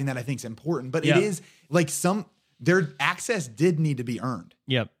emphasizing that I think is important. But it is like their access did need to be earned.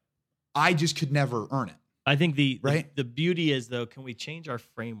 Yep. I just could never earn it. I think the beauty is, though, can we change our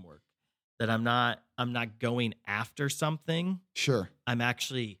framework that I'm not going after something? Sure. I'm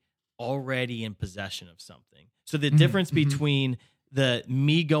actually already in possession of something. So the difference between the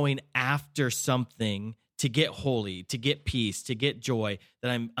me going after something to get holy, to get peace, to get joy, that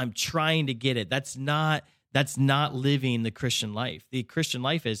I'm trying to get it. That's not living the Christian life. The Christian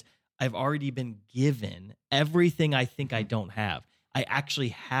life is I've already been given everything I think I don't have. I actually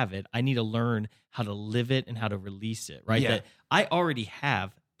have it. I need to learn how to live it and how to release it, right? Yeah. That I already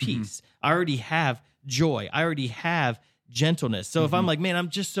have peace. I already have joy. I already have gentleness. So if I'm like, man, I'm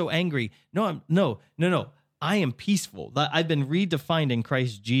just so angry. No. I am peaceful. I've been redefined in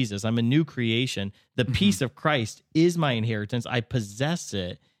Christ Jesus. I'm a new creation. The peace of Christ is my inheritance. I possess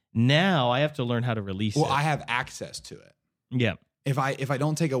it. Now I have to learn how to release it. Well, I have access to it. Yeah. If I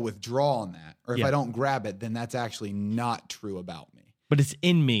don't take a withdrawal on that, or if Yeah. I don't grab it, then that's actually not true about me. But it's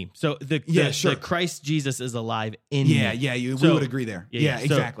in me. So the Christ Jesus is alive in me. We So- would agree there. Yeah, So-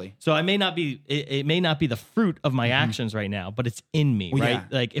 exactly. So I may not be, it may not be the fruit of my actions right now, but it's in me, Well, right?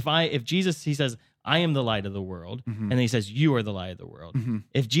 yeah. Like if Jesus, he says, I am the light of the world, and he says, you are the light of the world.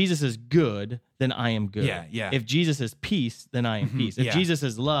 If Jesus is good, then I am good. Yeah. If Jesus is peace, then I am peace. If Yeah. Jesus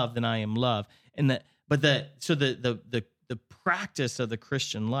is love, then I am love. And the practice of the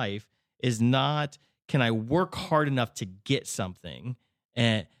Christian life is not, can I work hard enough to get something,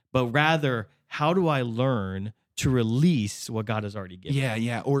 but rather, how do I learn to release what God has already given?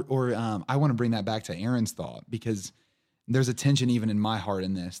 Yeah. Or I want to bring that back to Aaron's thought, because there's a tension even in my heart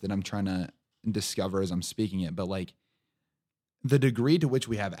in this that I'm trying to discover as I'm speaking it. But like, the degree to which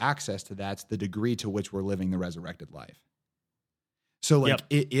we have access to that's the degree to which we're living the resurrected life. So like,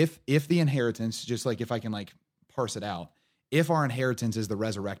 if the inheritance, just like if I can like parse it out, if our inheritance is the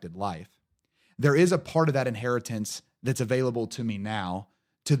resurrected life, there is a part of that inheritance that's available to me now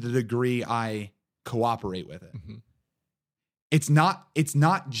to the degree I cooperate with it. It's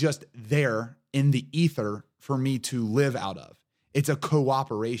not just there in the ether for me to live out of. It's a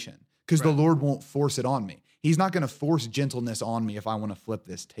cooperation, because the Lord won't force it on me. He's not going to force gentleness on me if I want to flip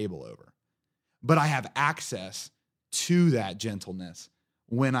this table over. But I have access to that gentleness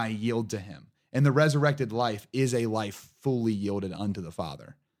when I yield to him. And the resurrected life is a life fully yielded unto the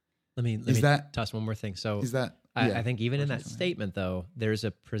Father. Let me toss one more thing. So Is that? I think even in that statement, though, there's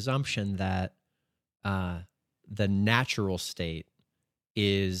a presumption that the natural state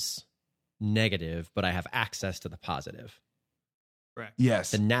is negative, but I have access to the positive. Correct.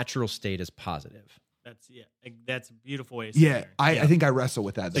 Yes. The natural state is positive. That's a beautiful way to say it. I think I wrestle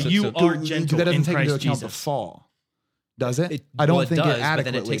with that. So you are gentle that doesn't in take Christ into account the Jesus. fall, does it? I don't think does, it adequately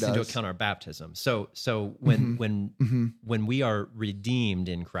but then it takes does. into account our baptism. So when we are redeemed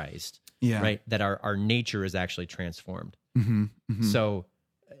in Christ, Yeah. right, that our nature is actually transformed. Mm-hmm. So,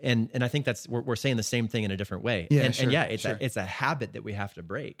 and I think that's we're saying the same thing in a different way. Yeah, and, sure, it's a habit that we have to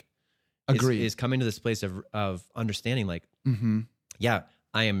break. Agreed. Is coming to this place of understanding, like, Mm-hmm. yeah,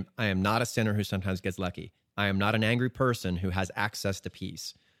 I am not a sinner who sometimes gets lucky. I am not an angry person who has access to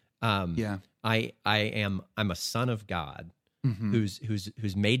peace. Yeah. I'm a son of God Mm-hmm.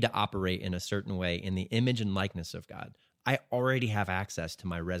 who's made to operate in a certain way in the image and likeness of God. I already have access to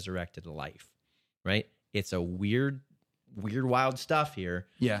my resurrected life, right? It's a weird, wild stuff here.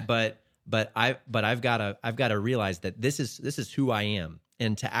 Yeah. But I've got to realize that this is who I am,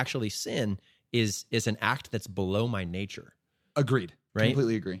 and to actually sin is an act that's below my nature. Agreed. Right?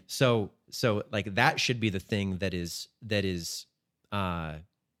 Completely agree. So like that should be the thing that is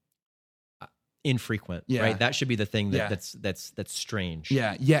infrequent, Yeah. right? That should be the thing Yeah. that's strange.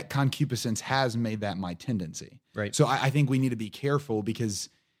 Yeah. Yet concupiscence has made that my tendency. Right. So I think we need to be careful, because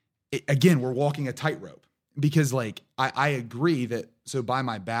again, we're walking a tightrope, because like, I agree that, so by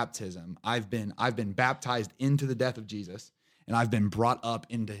my baptism, I've been baptized into the death of Jesus, and I've been brought up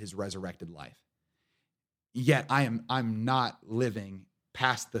into his resurrected life. Yet I'm not living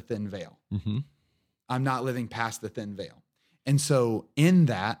past the thin veil. Mm-hmm. I'm not living past the thin veil. And so in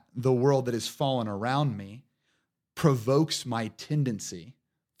that, the world that has fallen around me provokes my tendency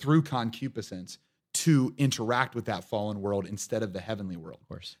through concupiscence to interact with that fallen world instead of the heavenly world. Of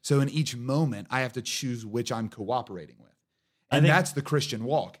course. So in each moment, I have to choose which I'm cooperating with. And think- that's the Christian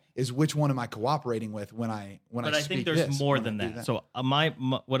walk, is which one am I cooperating with when I But I speak think there's this, more when I than do that. So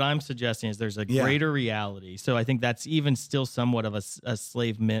what I'm suggesting is there's a Yeah. greater reality. So I think that's even still somewhat of a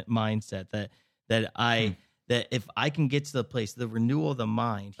slave mindset that if I can get to the place, the renewal of the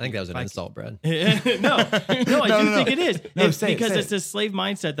mind. I think that was an if I insult, Brad. no, I do think it is. No, It's say it, because say it's it. this slave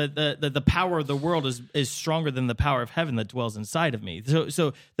mindset that the power of the world is stronger than the power of heaven that dwells inside of me.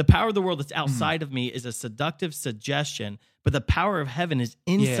 So the power of the world that's outside of me is a seductive suggestion, but the power of heaven is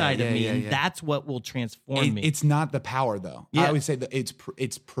inside of me, and that's what will transform me. It's not the power, though. Yeah. I would say that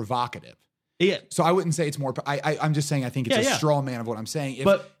it's provocative. Yeah. So I wouldn't say it's more. I'm just saying I think it's a straw man of what I'm saying.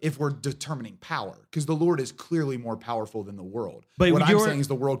 If we're determining power, because the Lord is clearly more powerful than the world. But what I'm saying is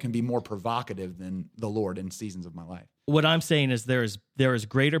the world can be more provocative than the Lord in seasons of my life. What I'm saying is there is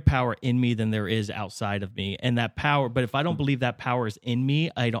greater power in me than there is outside of me, and that power. But if I don't believe that power is in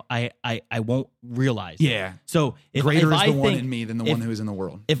me, I won't realize it. Yeah. So Greater if is I the one think- in me than the if- one who is in the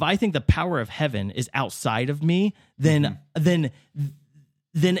world. If I think the power of heaven is outside of me, then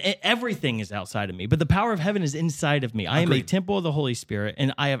then everything is outside of me. But the power of heaven is inside of me. I am a Agreed. temple of the Holy Spirit,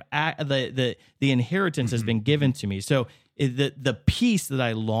 and I have the inheritance has been given to me. So the peace that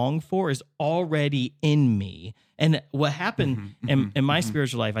I long for is already in me. And what happened in my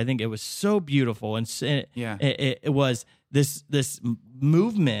spiritual life, I think it was so beautiful, and it was this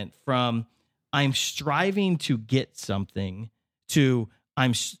movement from I'm striving to get something to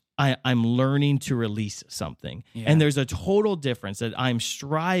I'm learning to release something. Yeah. And there's a total difference that I'm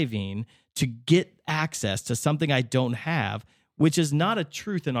striving to get access to something I don't have, which is not a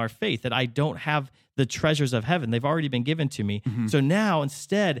truth in our faith, that I don't have the treasures of heaven. They've already been given to me. So now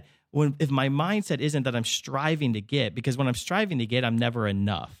instead, if my mindset isn't that I'm striving to get, because when I'm striving to get, I'm never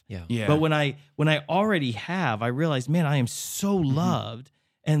enough. Yeah. But when I already have, I realize, man, I am so loved,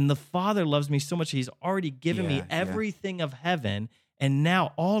 and the Father loves me so much. He's already given me everything of heaven. And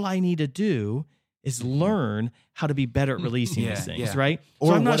now all I need to do is learn how to be better at releasing these things, right? Or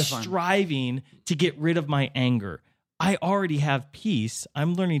so I'm not what if striving to get rid of my anger. I already have peace.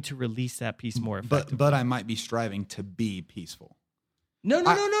 I'm learning to release that peace more effectively. But I might be striving to be peaceful. No.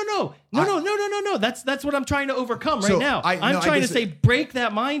 That's what I'm trying to overcome right So now. I'm trying to say break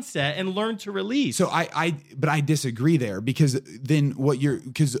that mindset and learn to release. So but I disagree there, because then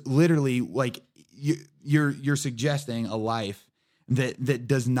because literally, like, you're suggesting a life that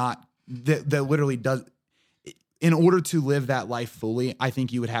does not, that literally does. In order to live that life fully, I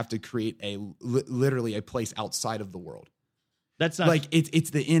think you would have to create literally a place outside of the world. That's not like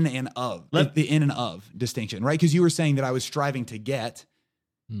it's the in and of the in and of distinction, right? Because you were saying that I was striving to get.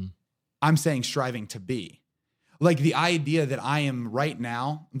 I'm saying striving to be. Like the idea that I am right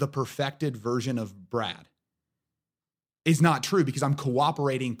now the perfected version of Brad is not true, because I'm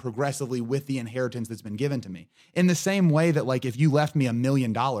cooperating progressively with the inheritance that's been given to me. In the same way that, like, if you left me $1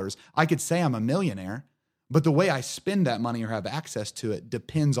 million, I could say I'm a millionaire, but the way I spend that money or have access to it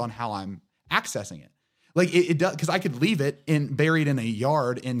depends on how I'm accessing it. Like it does, because I could leave it buried in a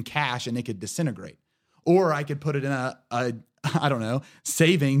yard in cash and it could disintegrate. Or I could put it in a I don't know,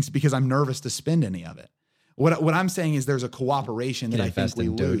 savings, because I'm nervous to spend any of it. What I'm saying is there's a cooperation that I think we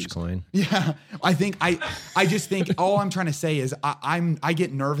lose. Dogecoin. Yeah, I just think all I'm trying to say is I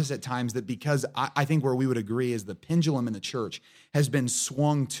get nervous at times that, because I think where we would agree is the pendulum in the church has been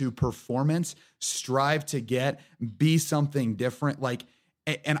swung to performance, strive to get, be something different, like.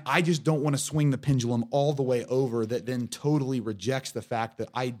 And I just don't want to swing the pendulum all the way over, that then totally rejects the fact that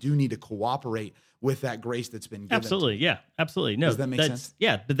I do need to cooperate with that grace that's been given. Absolutely. Yeah, absolutely. No, Does that make sense?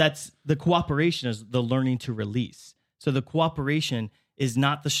 Yeah, but that's the cooperation is the learning to release. So the cooperation is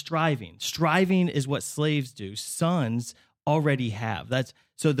not the striving. Striving is what slaves do. Sons already have.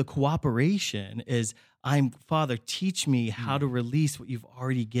 So the cooperation is, Father, teach me how to release what you've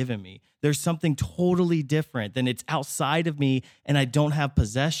already given me. There's something totally different than it's outside of me and I don't have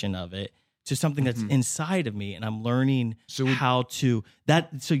possession of it, to something that's inside of me, and I'm learning how to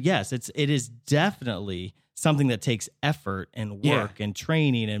that. So yes, it is definitely something that takes effort and work and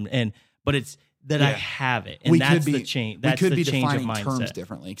training, but it's that I have it, and that's the change. That's the change of mindset. Terms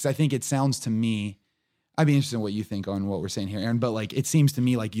differently, because I think it sounds to me. I'd be interested in what you think on what we're saying here, Aaron. But like, it seems to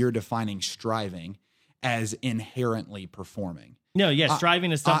me like you're defining striving as inherently performing. No, yeah,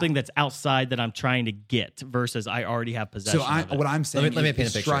 striving is something that's outside that I'm trying to get, versus I already have possession of it. What I'm saying let me is paint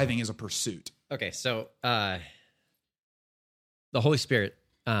a picture. Striving is a pursuit. Okay, so the Holy Spirit,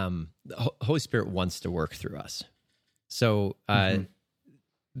 Holy Spirit wants to work through us. So the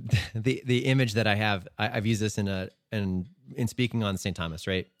image that I have, I've used this in speaking on St. Thomas,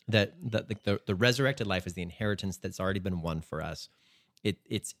 right? That the resurrected life is the inheritance that's already been won for us.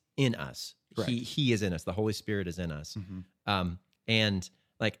 It's in us. Right. He is in us. The Holy Spirit is in us. And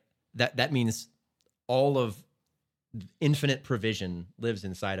like that means all of infinite provision lives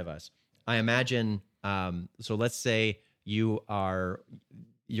inside of us. I imagine, so let's say you're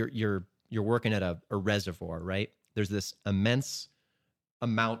working at a reservoir, right? There's this immense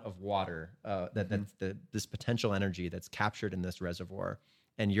amount of water that's this potential energy that's captured in this reservoir,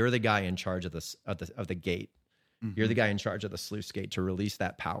 and you're the guy in charge of the gate. You're the guy in charge of the sluice gate to release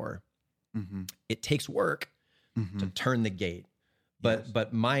that power. It takes work to turn the gate, but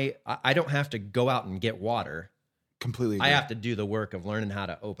I don't have to go out and get water. Completely agree. I have to do the work of learning how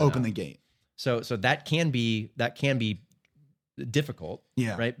to open the gate. So that can be difficult,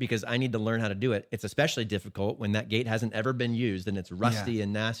 right? Because I need to learn how to do it. It's especially difficult when that gate hasn't ever been used and it's rusty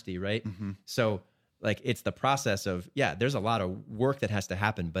and nasty, right? So like, it's the process of, there's a lot of work that has to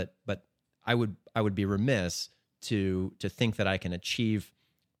happen, but I would be remiss to think that I can achieve,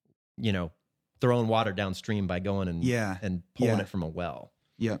 throwing water downstream by going and pulling it from a well.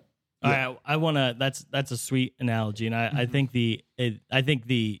 Yeah. I want to. That's a sweet analogy, and I think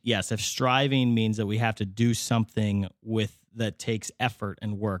yes, if striving means that we have to do something that takes effort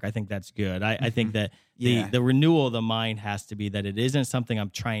and work, I think that's good. I think that the renewal of the mind has to be that it isn't something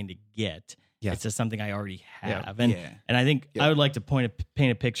I'm trying to get. Yeah. It's just something I already have, Yeah. and I think I would like to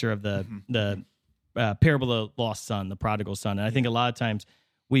paint a picture of the parable of the lost son, the prodigal son, and I think a lot of times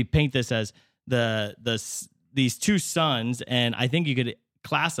we paint this as these two sons, and I think you could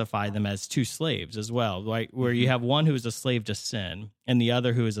classify them as two slaves as well, right? Where you have one who is a slave to sin and the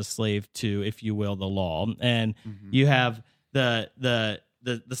other who is a slave to, if you will, the law. And you have the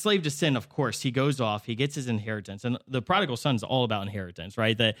slave to sin, of course, he goes off, he gets his inheritance. And the prodigal son's all about inheritance,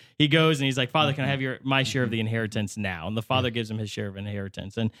 right? That he goes and he's like, Father, can I have my share of the inheritance now? And the father gives him his share of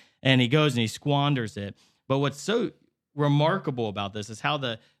inheritance. And he goes and he squanders it. But what's so remarkable about this is how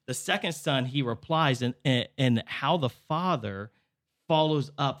the second son, he replies and how the father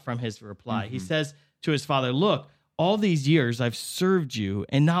follows up from his reply. He says to his father, look, all these years I've served you,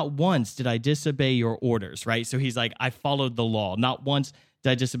 and not once did I disobey your orders, right? So he's like, I followed the law. Not once did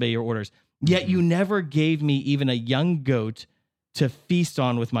I disobey your orders. Yet you never gave me even a young goat to feast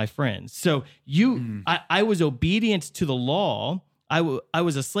on with my friends. So I was obedient to the law. I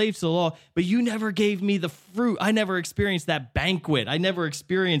was a slave to the law, but you never gave me the fruit. I never experienced that banquet. I never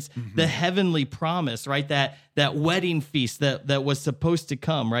experienced the heavenly promise, right? That wedding feast that was supposed to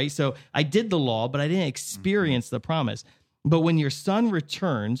come, right? So I did the law, but I didn't experience the promise. But when your son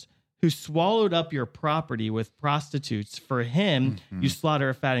returns, who swallowed up your property with prostitutes, for him you slaughter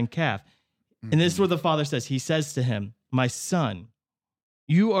a fattened calf. And this is what the father says. He says to him, my son,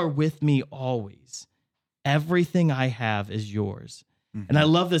 you are with me always. Everything I have is yours. And I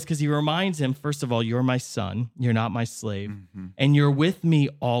love this because he reminds him, first of all, you're my son. You're not my slave. And you're with me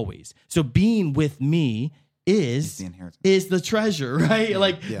always. So being with me is the inheritance. Is the treasure,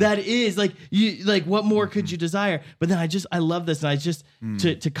 right? That is what more could you desire? But then I love this. And I just,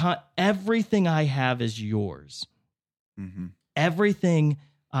 everything I have is yours. Everything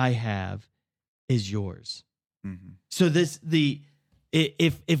I have is yours. So the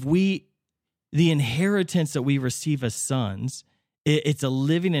inheritance that we receive as sons, it's a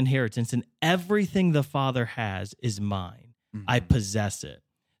living inheritance, and everything the Father has is mine. I possess it.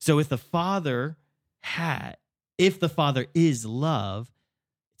 So if the Father is love,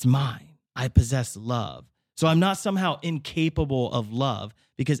 it's mine. I possess love. So I'm not somehow incapable of love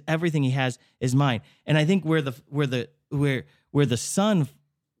because everything he has is mine. And I think where the son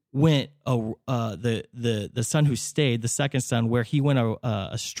went, the son who stayed, the second son, where he went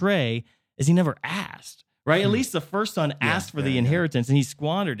astray, is he never asked, right? At least the first son asked for the inheritance and he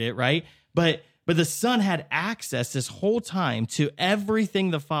squandered it, right? But the son had access this whole time to everything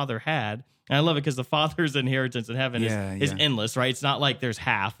the father had. And I love it because the father's inheritance in heaven is endless, right? It's not like there's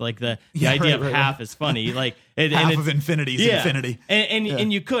half. Like the idea of half is funny. Like half of infinity is infinity.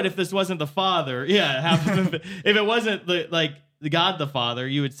 And you could, if this wasn't the father, half of if it wasn't the God the Father,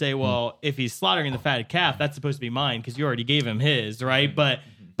 you would say, well, if he's slaughtering the fatted calf, that's supposed to be mine because you already gave him his, right? But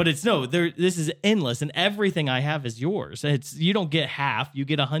it's no, this is endless, and everything I have is yours. You don't get half, you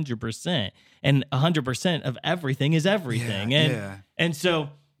get 100%, and 100% of everything is everything. And so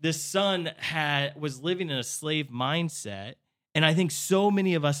this son was living in a slave mindset, and I think so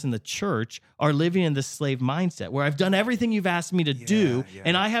many of us in the church are living in this slave mindset where I've done everything you've asked me to do,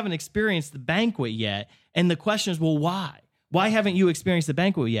 and I haven't experienced the banquet yet. And the question is, well, why? Why haven't you experienced the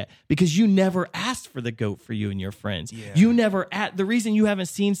banquet yet? Because you never asked for the goat for you and your friends. You never the reason you haven't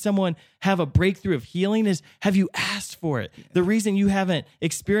seen someone have a breakthrough of healing is, have you asked for it? The reason you haven't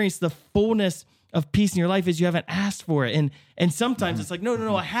experienced the fullness of peace in your life is you haven't asked for it. And sometimes it's like,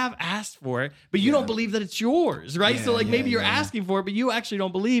 no, I have asked for it, but you don't believe that it's yours, right? So maybe you're asking for it, but you actually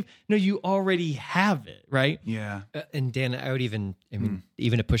don't believe. No, you already have it, right? Yeah. And Dan, I would even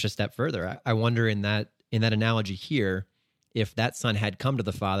to push a step further, I wonder in that analogy here, if that son had come to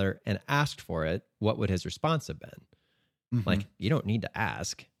the father and asked for it, what would his response have been? Like, you don't need to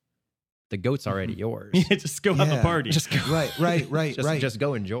ask. The goat's already yours. Just go have a party. Just go. Right. Just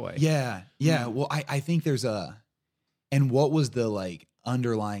go enjoy. Yeah. Well, I think there's and what was the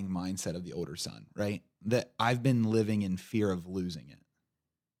underlying mindset of the older son, right? That I've been living in fear of losing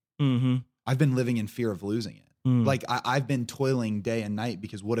it. I've been living in fear of losing it. Like I've been toiling day and night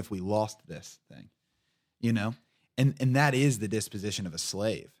because what if we lost this thing? You know? And that is the disposition of a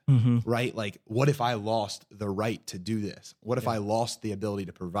slave, right? Like, what if I lost the right to do this? What if I lost the ability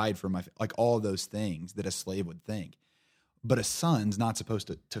to provide for all of those things that a slave would think? But a son's not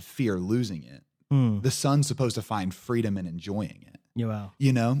supposed to fear losing it. The son's supposed to find freedom in enjoying it. Wow.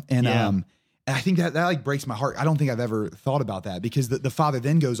 You know? And I think that like breaks my heart. I don't think I've ever thought about that, because the father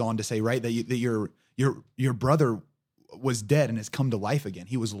then goes on to say, right, that your brother was dead and has come to life again.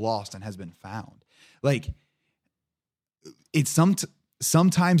 He was lost and has been found. Like, it's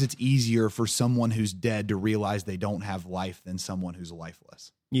sometimes it's easier for someone who's dead to realize they don't have life than someone who's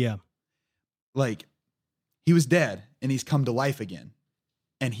lifeless. Yeah. Like, he was dead and he's come to life again,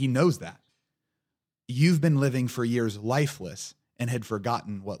 and he knows that. You've been living for years lifeless and had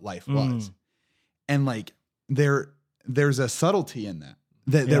forgotten what life was. And like, there's a subtlety in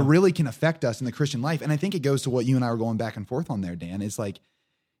that really can affect us in the Christian life. And I think it goes to what you and I were going back and forth on there, Dan. It's like,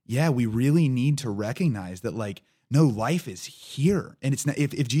 yeah, we really need to recognize that, like, no, life is here. And it's not,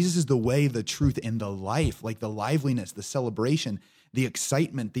 if Jesus is the way, the truth, and the life, like the liveliness, the celebration, the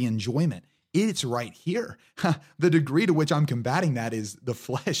excitement, the enjoyment, it's right here. The degree to which I'm combating that is the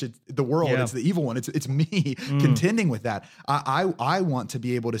flesh, it's the world, it's the evil one. It's me contending with that. I want to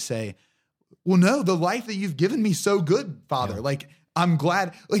be able to say, well, no, the life that you've given me so good, Father. Like, I'm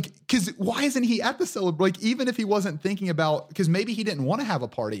glad, like, because why isn't he at the celebration? Like, even if he wasn't thinking about, because maybe he didn't want to have a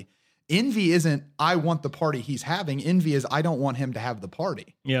party. Envy isn't, I want the party he's having. Envy is, I don't want him to have the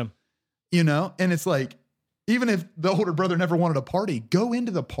party. Yeah. You know? And it's like, even if the older brother never wanted a party, go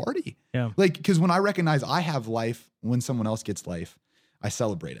into the party. Yeah. Like, because when I recognize I have life, when someone else gets life, I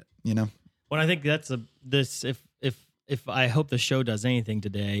celebrate it, you know? Well, I think that's if I hope the show does anything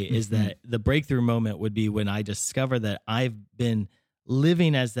today, is that the breakthrough moment would be when I discover that I've been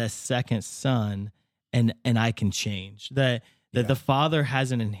living as that second son, and I can change. That the Father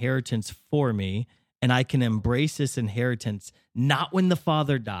has an inheritance for me, and I can embrace this inheritance, not when the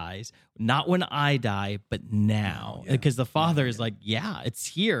Father dies, not when I die, but now. Because the Father is like, it's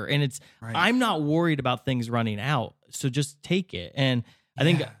here. And it's, I'm not worried about things running out. So just take it. And I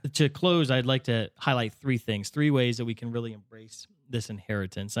think to close, I'd like to highlight three ways that we can really embrace this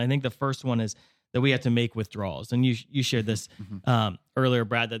inheritance. I think the first one is that we have to make withdrawals. And you shared this earlier,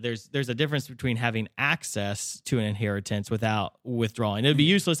 Brad, that there's a difference between having access to an inheritance without withdrawing. It would be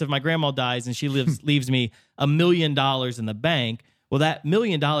useless if my grandma dies and she leaves me $1 million in the bank. Well, that $1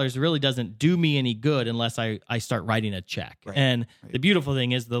 million really doesn't do me any good unless I start writing a check. And the beautiful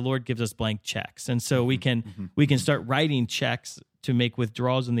thing is the Lord gives us blank checks. And so we can start writing checks to make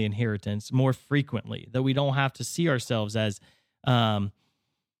withdrawals in the inheritance more frequently, that we don't have to see ourselves as we're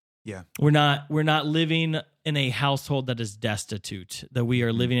not living in a household that is destitute, that we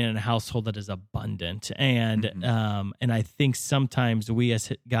are living in a household that is abundant. And and I think sometimes we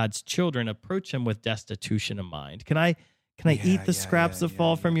as God's children approach him with destitution in mind. Can I eat the scraps that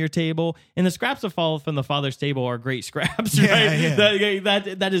fall from your table? And the scraps that fall from the Father's table are great scraps, right?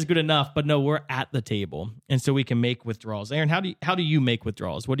 That is good enough. But no, we're at the table, and so we can make withdrawals. Aaron, how do you make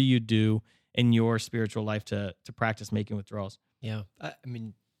withdrawals? What do you do in your spiritual life to practice making withdrawals? Yeah, I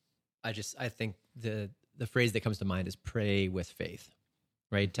mean, I think the phrase that comes to mind is pray with faith,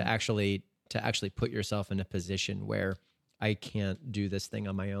 right? To actually put yourself in a position where I can't do this thing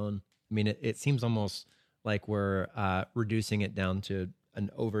on my own. I mean, it seems almost like we're reducing it down to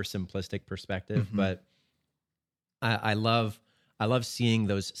an oversimplistic perspective, but I love seeing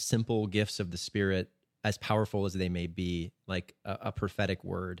those simple gifts of the Spirit, as powerful as they may be, like a prophetic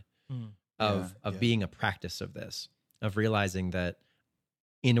word of being a practice of this, of realizing that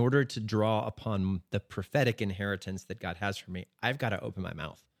in order to draw upon the prophetic inheritance that God has for me, I've got to open my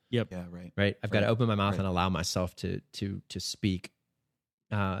mouth. Yep. Yeah. Right. I've got to open my mouth and allow myself to speak.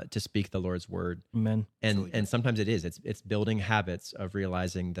 To speak the Lord's word. Amen. And sometimes it's building habits of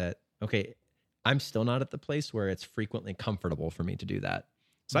realizing that, okay, I'm still not at the place where it's frequently comfortable for me to do that.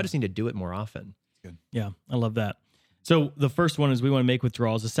 So I just need to do it more often. Good. Yeah, I love that. So the first one is we want to make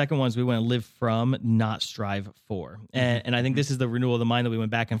withdrawals. The second one is we want to live from, not strive for. And I think this is the renewal of the mind that we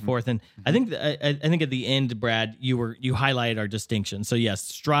went back and forth. And I think I think at the end, Brad, you highlighted our distinction. So yes,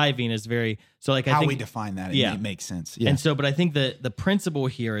 striving is very so like I think we define that. It makes sense. Yeah. And so, but I think the principle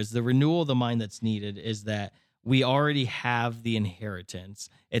here is the renewal of the mind that's needed is that we already have the inheritance.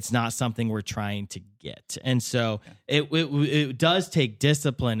 It's not something we're trying to get. And so it does take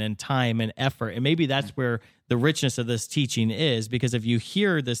discipline and time and effort. And maybe that's where the richness of this teaching is, because if you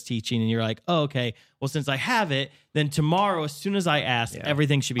hear this teaching and you're like, oh, okay, well, since I have it, then tomorrow, as soon as I ask,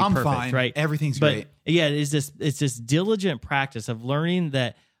 everything should be perfect, fine. Right? Everything's but, great. Yeah, it's this diligent practice of learning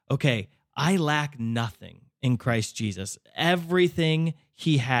that, okay, I lack nothing in Christ Jesus. Everything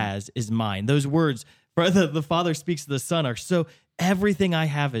he has is mine. Those words, the Father speaks to the Son, are so everything I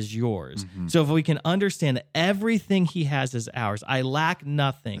have is yours. So if we can understand that everything he has is ours, I lack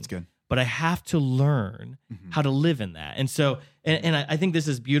nothing. That's good. But I have to learn how to live in that. And so, and I think this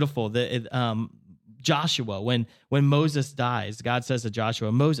is beautiful. That Joshua, when Moses dies, God says to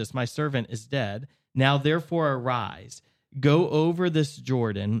Joshua, Moses, my servant is dead. Now therefore arise, go over this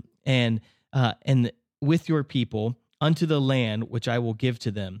Jordan and with your people unto the land which I will give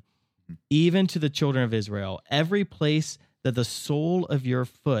to them, even to the children of Israel. Every place that the sole of your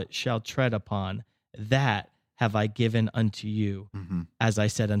foot shall tread upon, that have I given unto you, as I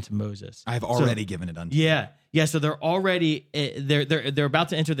said unto Moses. I have already given it unto you. Yeah. So they're already they're about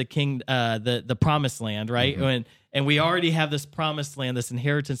to enter the promised land, right? And we already have this promised land, this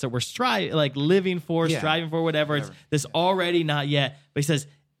inheritance that we're living for, striving for, whatever. It's this already, not yet. But he says,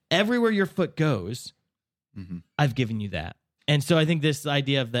 everywhere your foot goes, I've given you that. And so I think this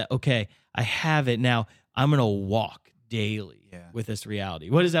idea of that, okay, I have it now. I'm going to walk daily with this reality.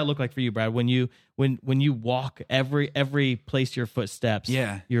 What does that look like for you, Brad? When you walk every place your foot steps,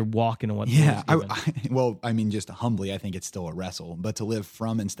 you're walking in what the Lord's given. Just humbly, I think it's still a wrestle. But to live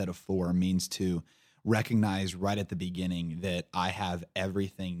from instead of for means to recognize right at the beginning that I have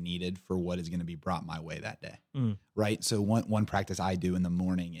everything needed for what is going to be brought my way that day. Right? So one practice I do in the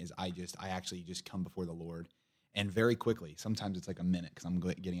morning is I actually just come before the Lord, and very quickly, sometimes it's like a minute because I'm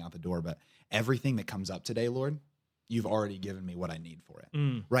getting out the door, but everything that comes up today, Lord, you've already given me what I need for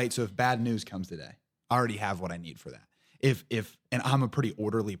it. Right? So if bad news comes today, I already have what I need for that. And I'm a pretty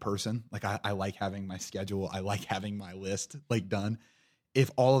orderly person. Like I like having my schedule. I like having my list done. If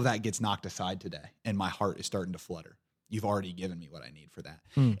all of that gets knocked aside today and my heart is starting to flutter, you've already given me what I need for that.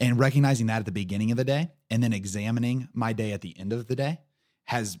 And recognizing that at the beginning of the day and then examining my day at the end of the day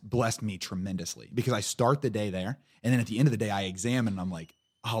has blessed me tremendously, because I start the day there. And then at the end of the day, I examine and I'm like,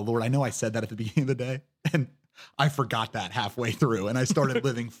 oh Lord, I know I said that at the beginning of the day, and I forgot that halfway through. And I started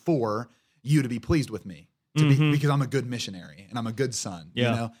living for you to be pleased with me, because I'm a good missionary and I'm a good son,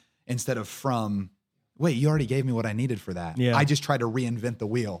 instead of from, wait, you already gave me what I needed for that. I just tried to reinvent the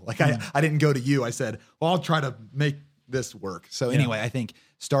wheel. I didn't go to you. I said, well, I'll try to make this work. So anyway, I think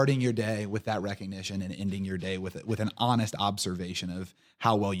starting your day with that recognition and ending your day with an honest observation of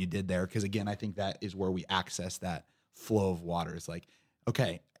how well you did there. Because again, I think that is where we access that flow of water. It's like,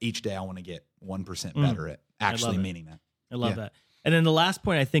 okay, each day I want to get 1% better at actually meaning that. I love that. And then the last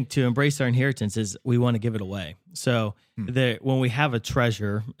point, I think, to embrace our inheritance is we want to give it away. So when we have a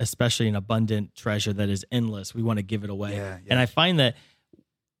treasure, especially an abundant treasure that is endless, we want to give it away. And I find that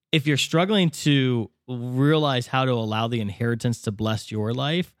if you're struggling to realize how to allow the inheritance to bless your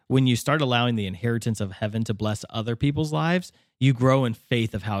life, when you start allowing the inheritance of heaven to bless other people's lives, you grow in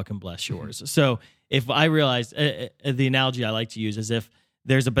faith of how it can bless yours. So if I realize, the analogy I like to use is if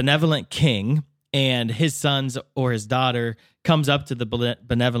there's a benevolent king and his sons or his daughter comes up to the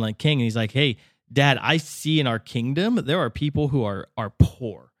benevolent king and he's like, hey, Dad, I see in our kingdom there are people who are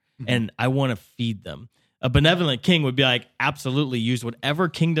poor and I want to feed them. A benevolent king would be like, absolutely, use whatever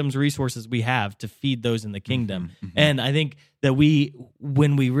kingdom's resources we have to feed those in the kingdom. And I think that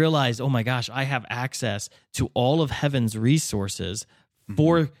when we realize, oh my gosh, I have access to all of heaven's resources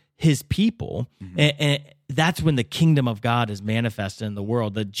for his people, and that's when the kingdom of God is manifested in the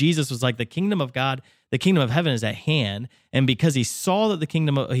world. That Jesus was like, the kingdom of God, the kingdom of heaven is at hand. And because he saw that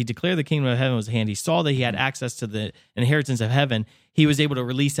he declared the kingdom of heaven was at hand, he saw that he had access to the inheritance of heaven, he was able to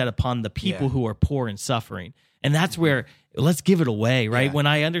release that upon the people who are poor and suffering. And that's where, let's give it away, right? When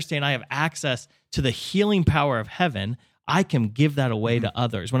I understand I have access to the healing power of heaven, I can give that away to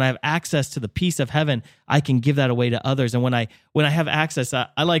others. When I have access to the peace of heaven, I can give that away to others. And when I have access,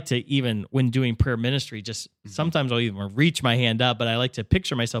 I like to, even when doing prayer ministry, just sometimes I'll even reach my hand up, but I like to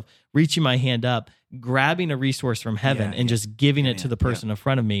picture myself reaching my hand up, grabbing a resource from heaven and just giving it to the person in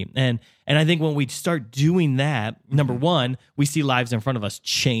front of me. And I think when we start doing that, number one, we see lives in front of us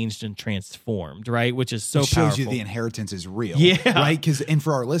changed and transformed, right? Which is so powerful. Shows you the inheritance is real, right? Because, and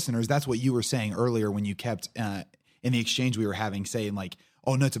for our listeners, that's what you were saying earlier when you kept in the exchange we were having, saying like,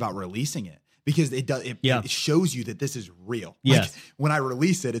 oh no, it's about releasing it, because it shows you that this is real. Yes. Like, when I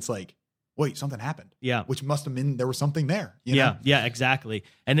release it, it's like, wait, something happened. Yeah. Which must have been, there was something there. You know? Yeah, exactly.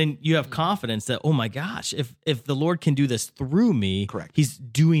 And then you have confidence that, oh my gosh, if the Lord can do this through me, correct, he's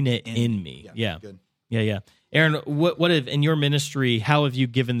doing it in me. Yeah. Good. Yeah. Aaron, what if in your ministry, how have you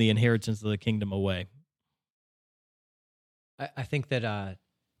given the inheritance of the kingdom away? I think that,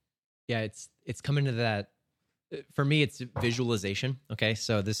 it's coming to that. For me, it's visualization. Okay,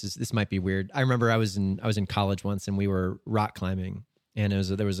 so this might be weird. I remember I was in college once, and we were rock climbing, and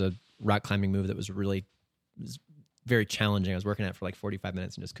there was a rock climbing move that was very challenging. I was working at it for like 45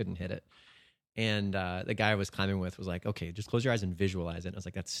 minutes and just couldn't hit it. And the guy I was climbing with was like, "Okay, just close your eyes and visualize it." And I was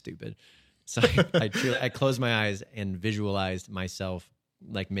like, "That's stupid." So I closed my eyes and visualized myself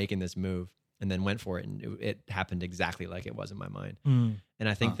like making this move, and then went for it, and it happened exactly like it was in my mind. And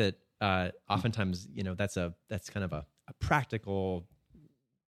I think that oftentimes, that's kind of a practical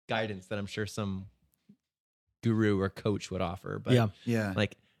guidance that I'm sure some guru or coach would offer. But Yeah.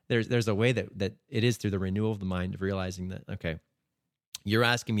 like there's a way that it is through the renewal of the mind of realizing that, okay, you're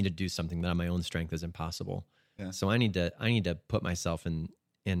asking me to do something that on my own strength is impossible. Yeah. So I need to put myself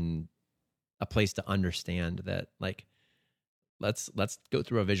in a place to understand that, like, let's go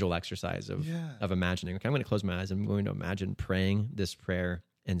through a visual exercise of imagining. Okay, I'm going to close my eyes. I'm going to imagine praying this prayer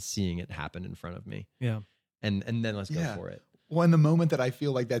and seeing it happen in front of me. Yeah. And then let's go for it. Well, in the moment that I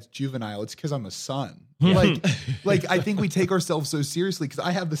feel like that's juvenile, it's because I'm a son. Yeah. Like I think we take ourselves so seriously, because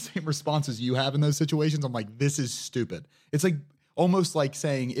I have the same responses you have in those situations. I'm like, this is stupid. It's like almost like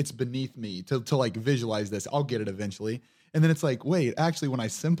saying it's beneath me to like visualize this. I'll get it eventually. And then it's like, wait, actually, when I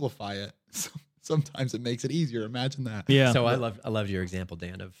simplify it, sometimes it makes it easier. Imagine that. Yeah. So I loved your example,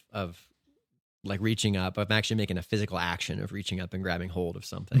 Dan, of like reaching up. I'm actually making a physical action of reaching up and grabbing hold of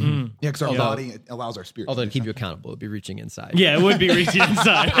something. Yeah, because our body allows our spirit. Although to to keep you accountable, it'd be reaching inside. Yeah, it would be reaching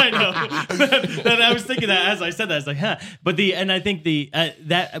inside. I know. But I was thinking that as I said that, I was like, huh. But I think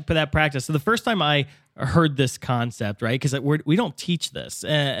that practice. So the first time I heard this concept, right? Because we don't teach this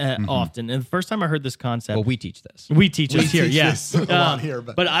often. And the first time I heard this concept, Well, we teach this. we teach this here. teach Yeah, this a lot here,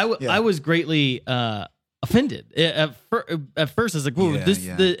 but I was greatly offended at first. I was like, "Whoa,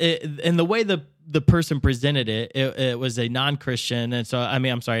 and the way the person presented it was a non-Christian, and so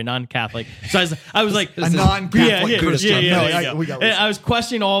a non-Catholic. So I was like a non-Catholic Christian. I was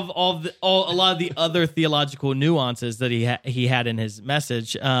questioning all a lot of the other theological nuances that he had in his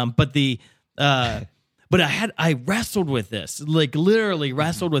message, but I wrestled with this, like literally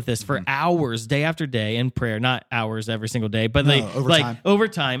wrestled with this for hours, day after day in prayer. Not hours every single day, but over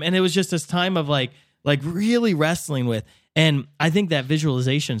time. And it was just this time of like really wrestling with. And I think that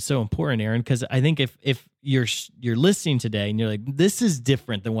visualization is so important, Aaron, because I think if you're listening today and you're like, this is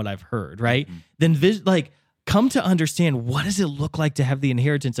different than what I've heard, right? Then come to understand, what does it look like to have the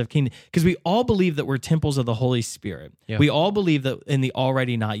inheritance of kingdom? Because we all believe that we're temples of the Holy Spirit. Yeah. We all believe that in the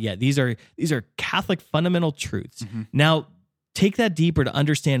already not yet. These are Catholic fundamental truths. Now, take that deeper to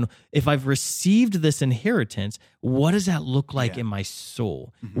understand, if I've received this inheritance, what does that look like in my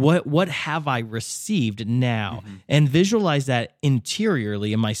soul? What have I received now? And visualize that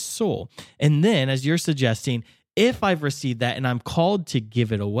interiorly in my soul. And then, as you're suggesting, if I've received that and I'm called to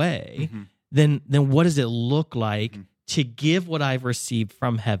give it away, then what does it look like to give what I've received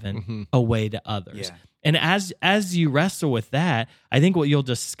from heaven away to others? Yeah. And as you wrestle with that, I think what you'll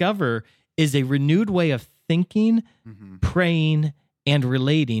discover is a renewed way of thinking, praying, and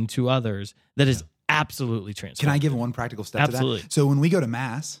relating to others that is absolutely transformative. Can I give one practical step to that? So when we go to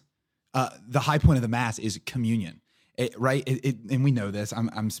Mass, the high point of the Mass is communion, right? And we know this.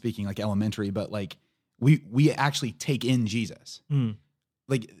 I'm speaking like elementary, but like we actually take in Jesus.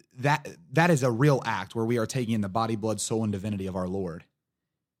 Like that is a real act where we are taking in the body, blood, soul, and divinity of our Lord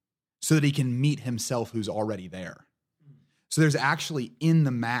so that he can meet himself who's already there. So there's actually in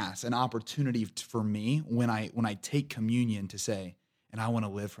the Mass an opportunity for me when I take communion to say, and I want to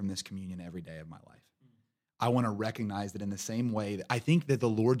live from this communion every day of my life. I want to recognize that in the same way that I think that the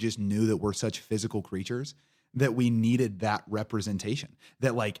Lord just knew that we're such physical creatures that we needed that representation,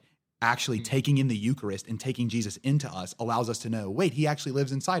 that like actually taking in the Eucharist and taking Jesus into us allows us to know, wait, he actually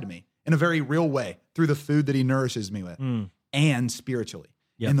lives inside of me in a very real way through the food that he nourishes me with and spiritually.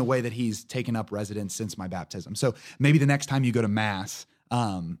 Yep. In the way that he's taken up residence since my baptism. So maybe the next time you go to Mass,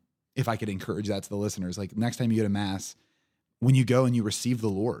 if I could encourage that to the listeners, like next time you go to Mass, when you go and you receive the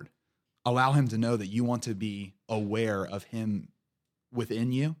Lord, allow him to know that you want to be aware of him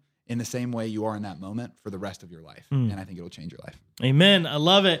within you in the same way you are in that moment for the rest of your life. And I think it'll change your life. Amen. I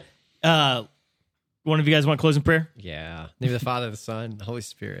love it. One of you guys want to close in prayer? Yeah. In the name of the Father, the Son, the Holy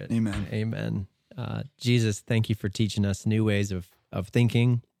Spirit. Amen. Amen. Jesus, thank you for teaching us new ways of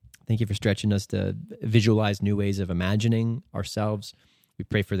thinking. Thank you for stretching us to visualize new ways of imagining ourselves. We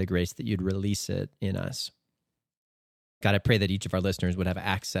pray for the grace that you'd release it in us. God, I pray that each of our listeners would have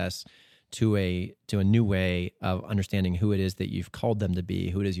access to a new way of understanding who it is that you've called them to be,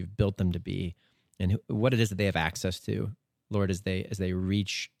 who it is you've built them to be, and what it is that they have access to, Lord, as they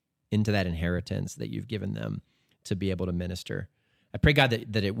reach into that inheritance that you've given them to be able to minister. I pray, God,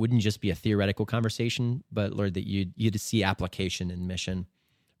 that it wouldn't just be a theoretical conversation, but Lord, that you'd see application and mission.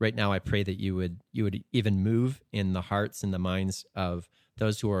 Right now, I pray that you would even move in the hearts and the minds of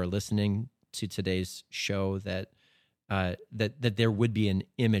those who are listening to today's show, that there would be an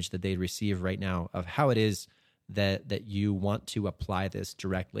image that they'd receive right now of how it is that you want to apply this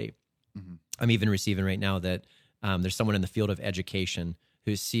directly. I'm even receiving right now that there's someone in the field of education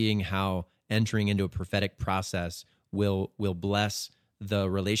who's seeing how entering into a prophetic process will bless the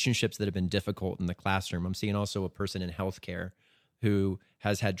relationships that have been difficult in the classroom. I'm seeing also a person in healthcare who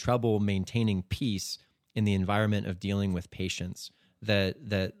has had trouble maintaining peace in the environment of dealing with patients.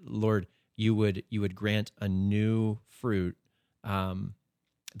 That Lord, you would grant a new fruit,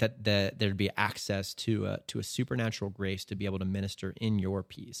 that there'd be access to a supernatural grace to be able to minister in your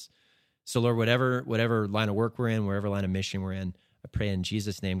peace. So Lord, whatever line of work we're in, wherever line of mission we're in, I pray in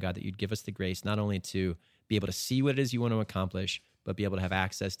Jesus' name, God, that you'd give us the grace not only to be able to see what it is you want to accomplish, but be able to have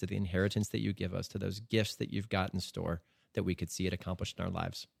access to the inheritance that you give us, to those gifts that you've got in store, that we could see it accomplished in our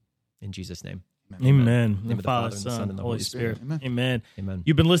lives. In Jesus' name. Amen. In the name of the Father, Father, and the Son, and the Holy Holy Spirit. Spirit. Amen. Amen.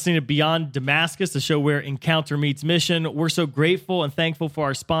 You've been listening to Beyond Damascus, the show where encounter meets mission. We're so grateful and thankful for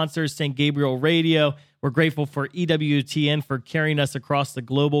our sponsors, St. Gabriel Radio. We're grateful for EWTN for carrying us across the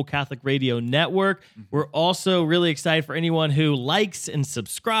global Catholic radio network. We're also really excited for anyone who likes and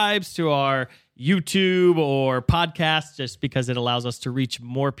subscribes to our YouTube or podcast, just because it allows us to reach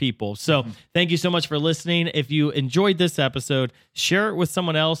more people. So thank you so much for listening. If you enjoyed this episode, share it with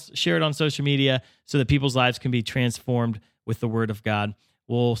someone else, share it on social media so that people's lives can be transformed with the Word of God.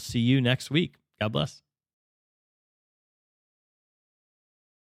 We'll see you next week. God bless.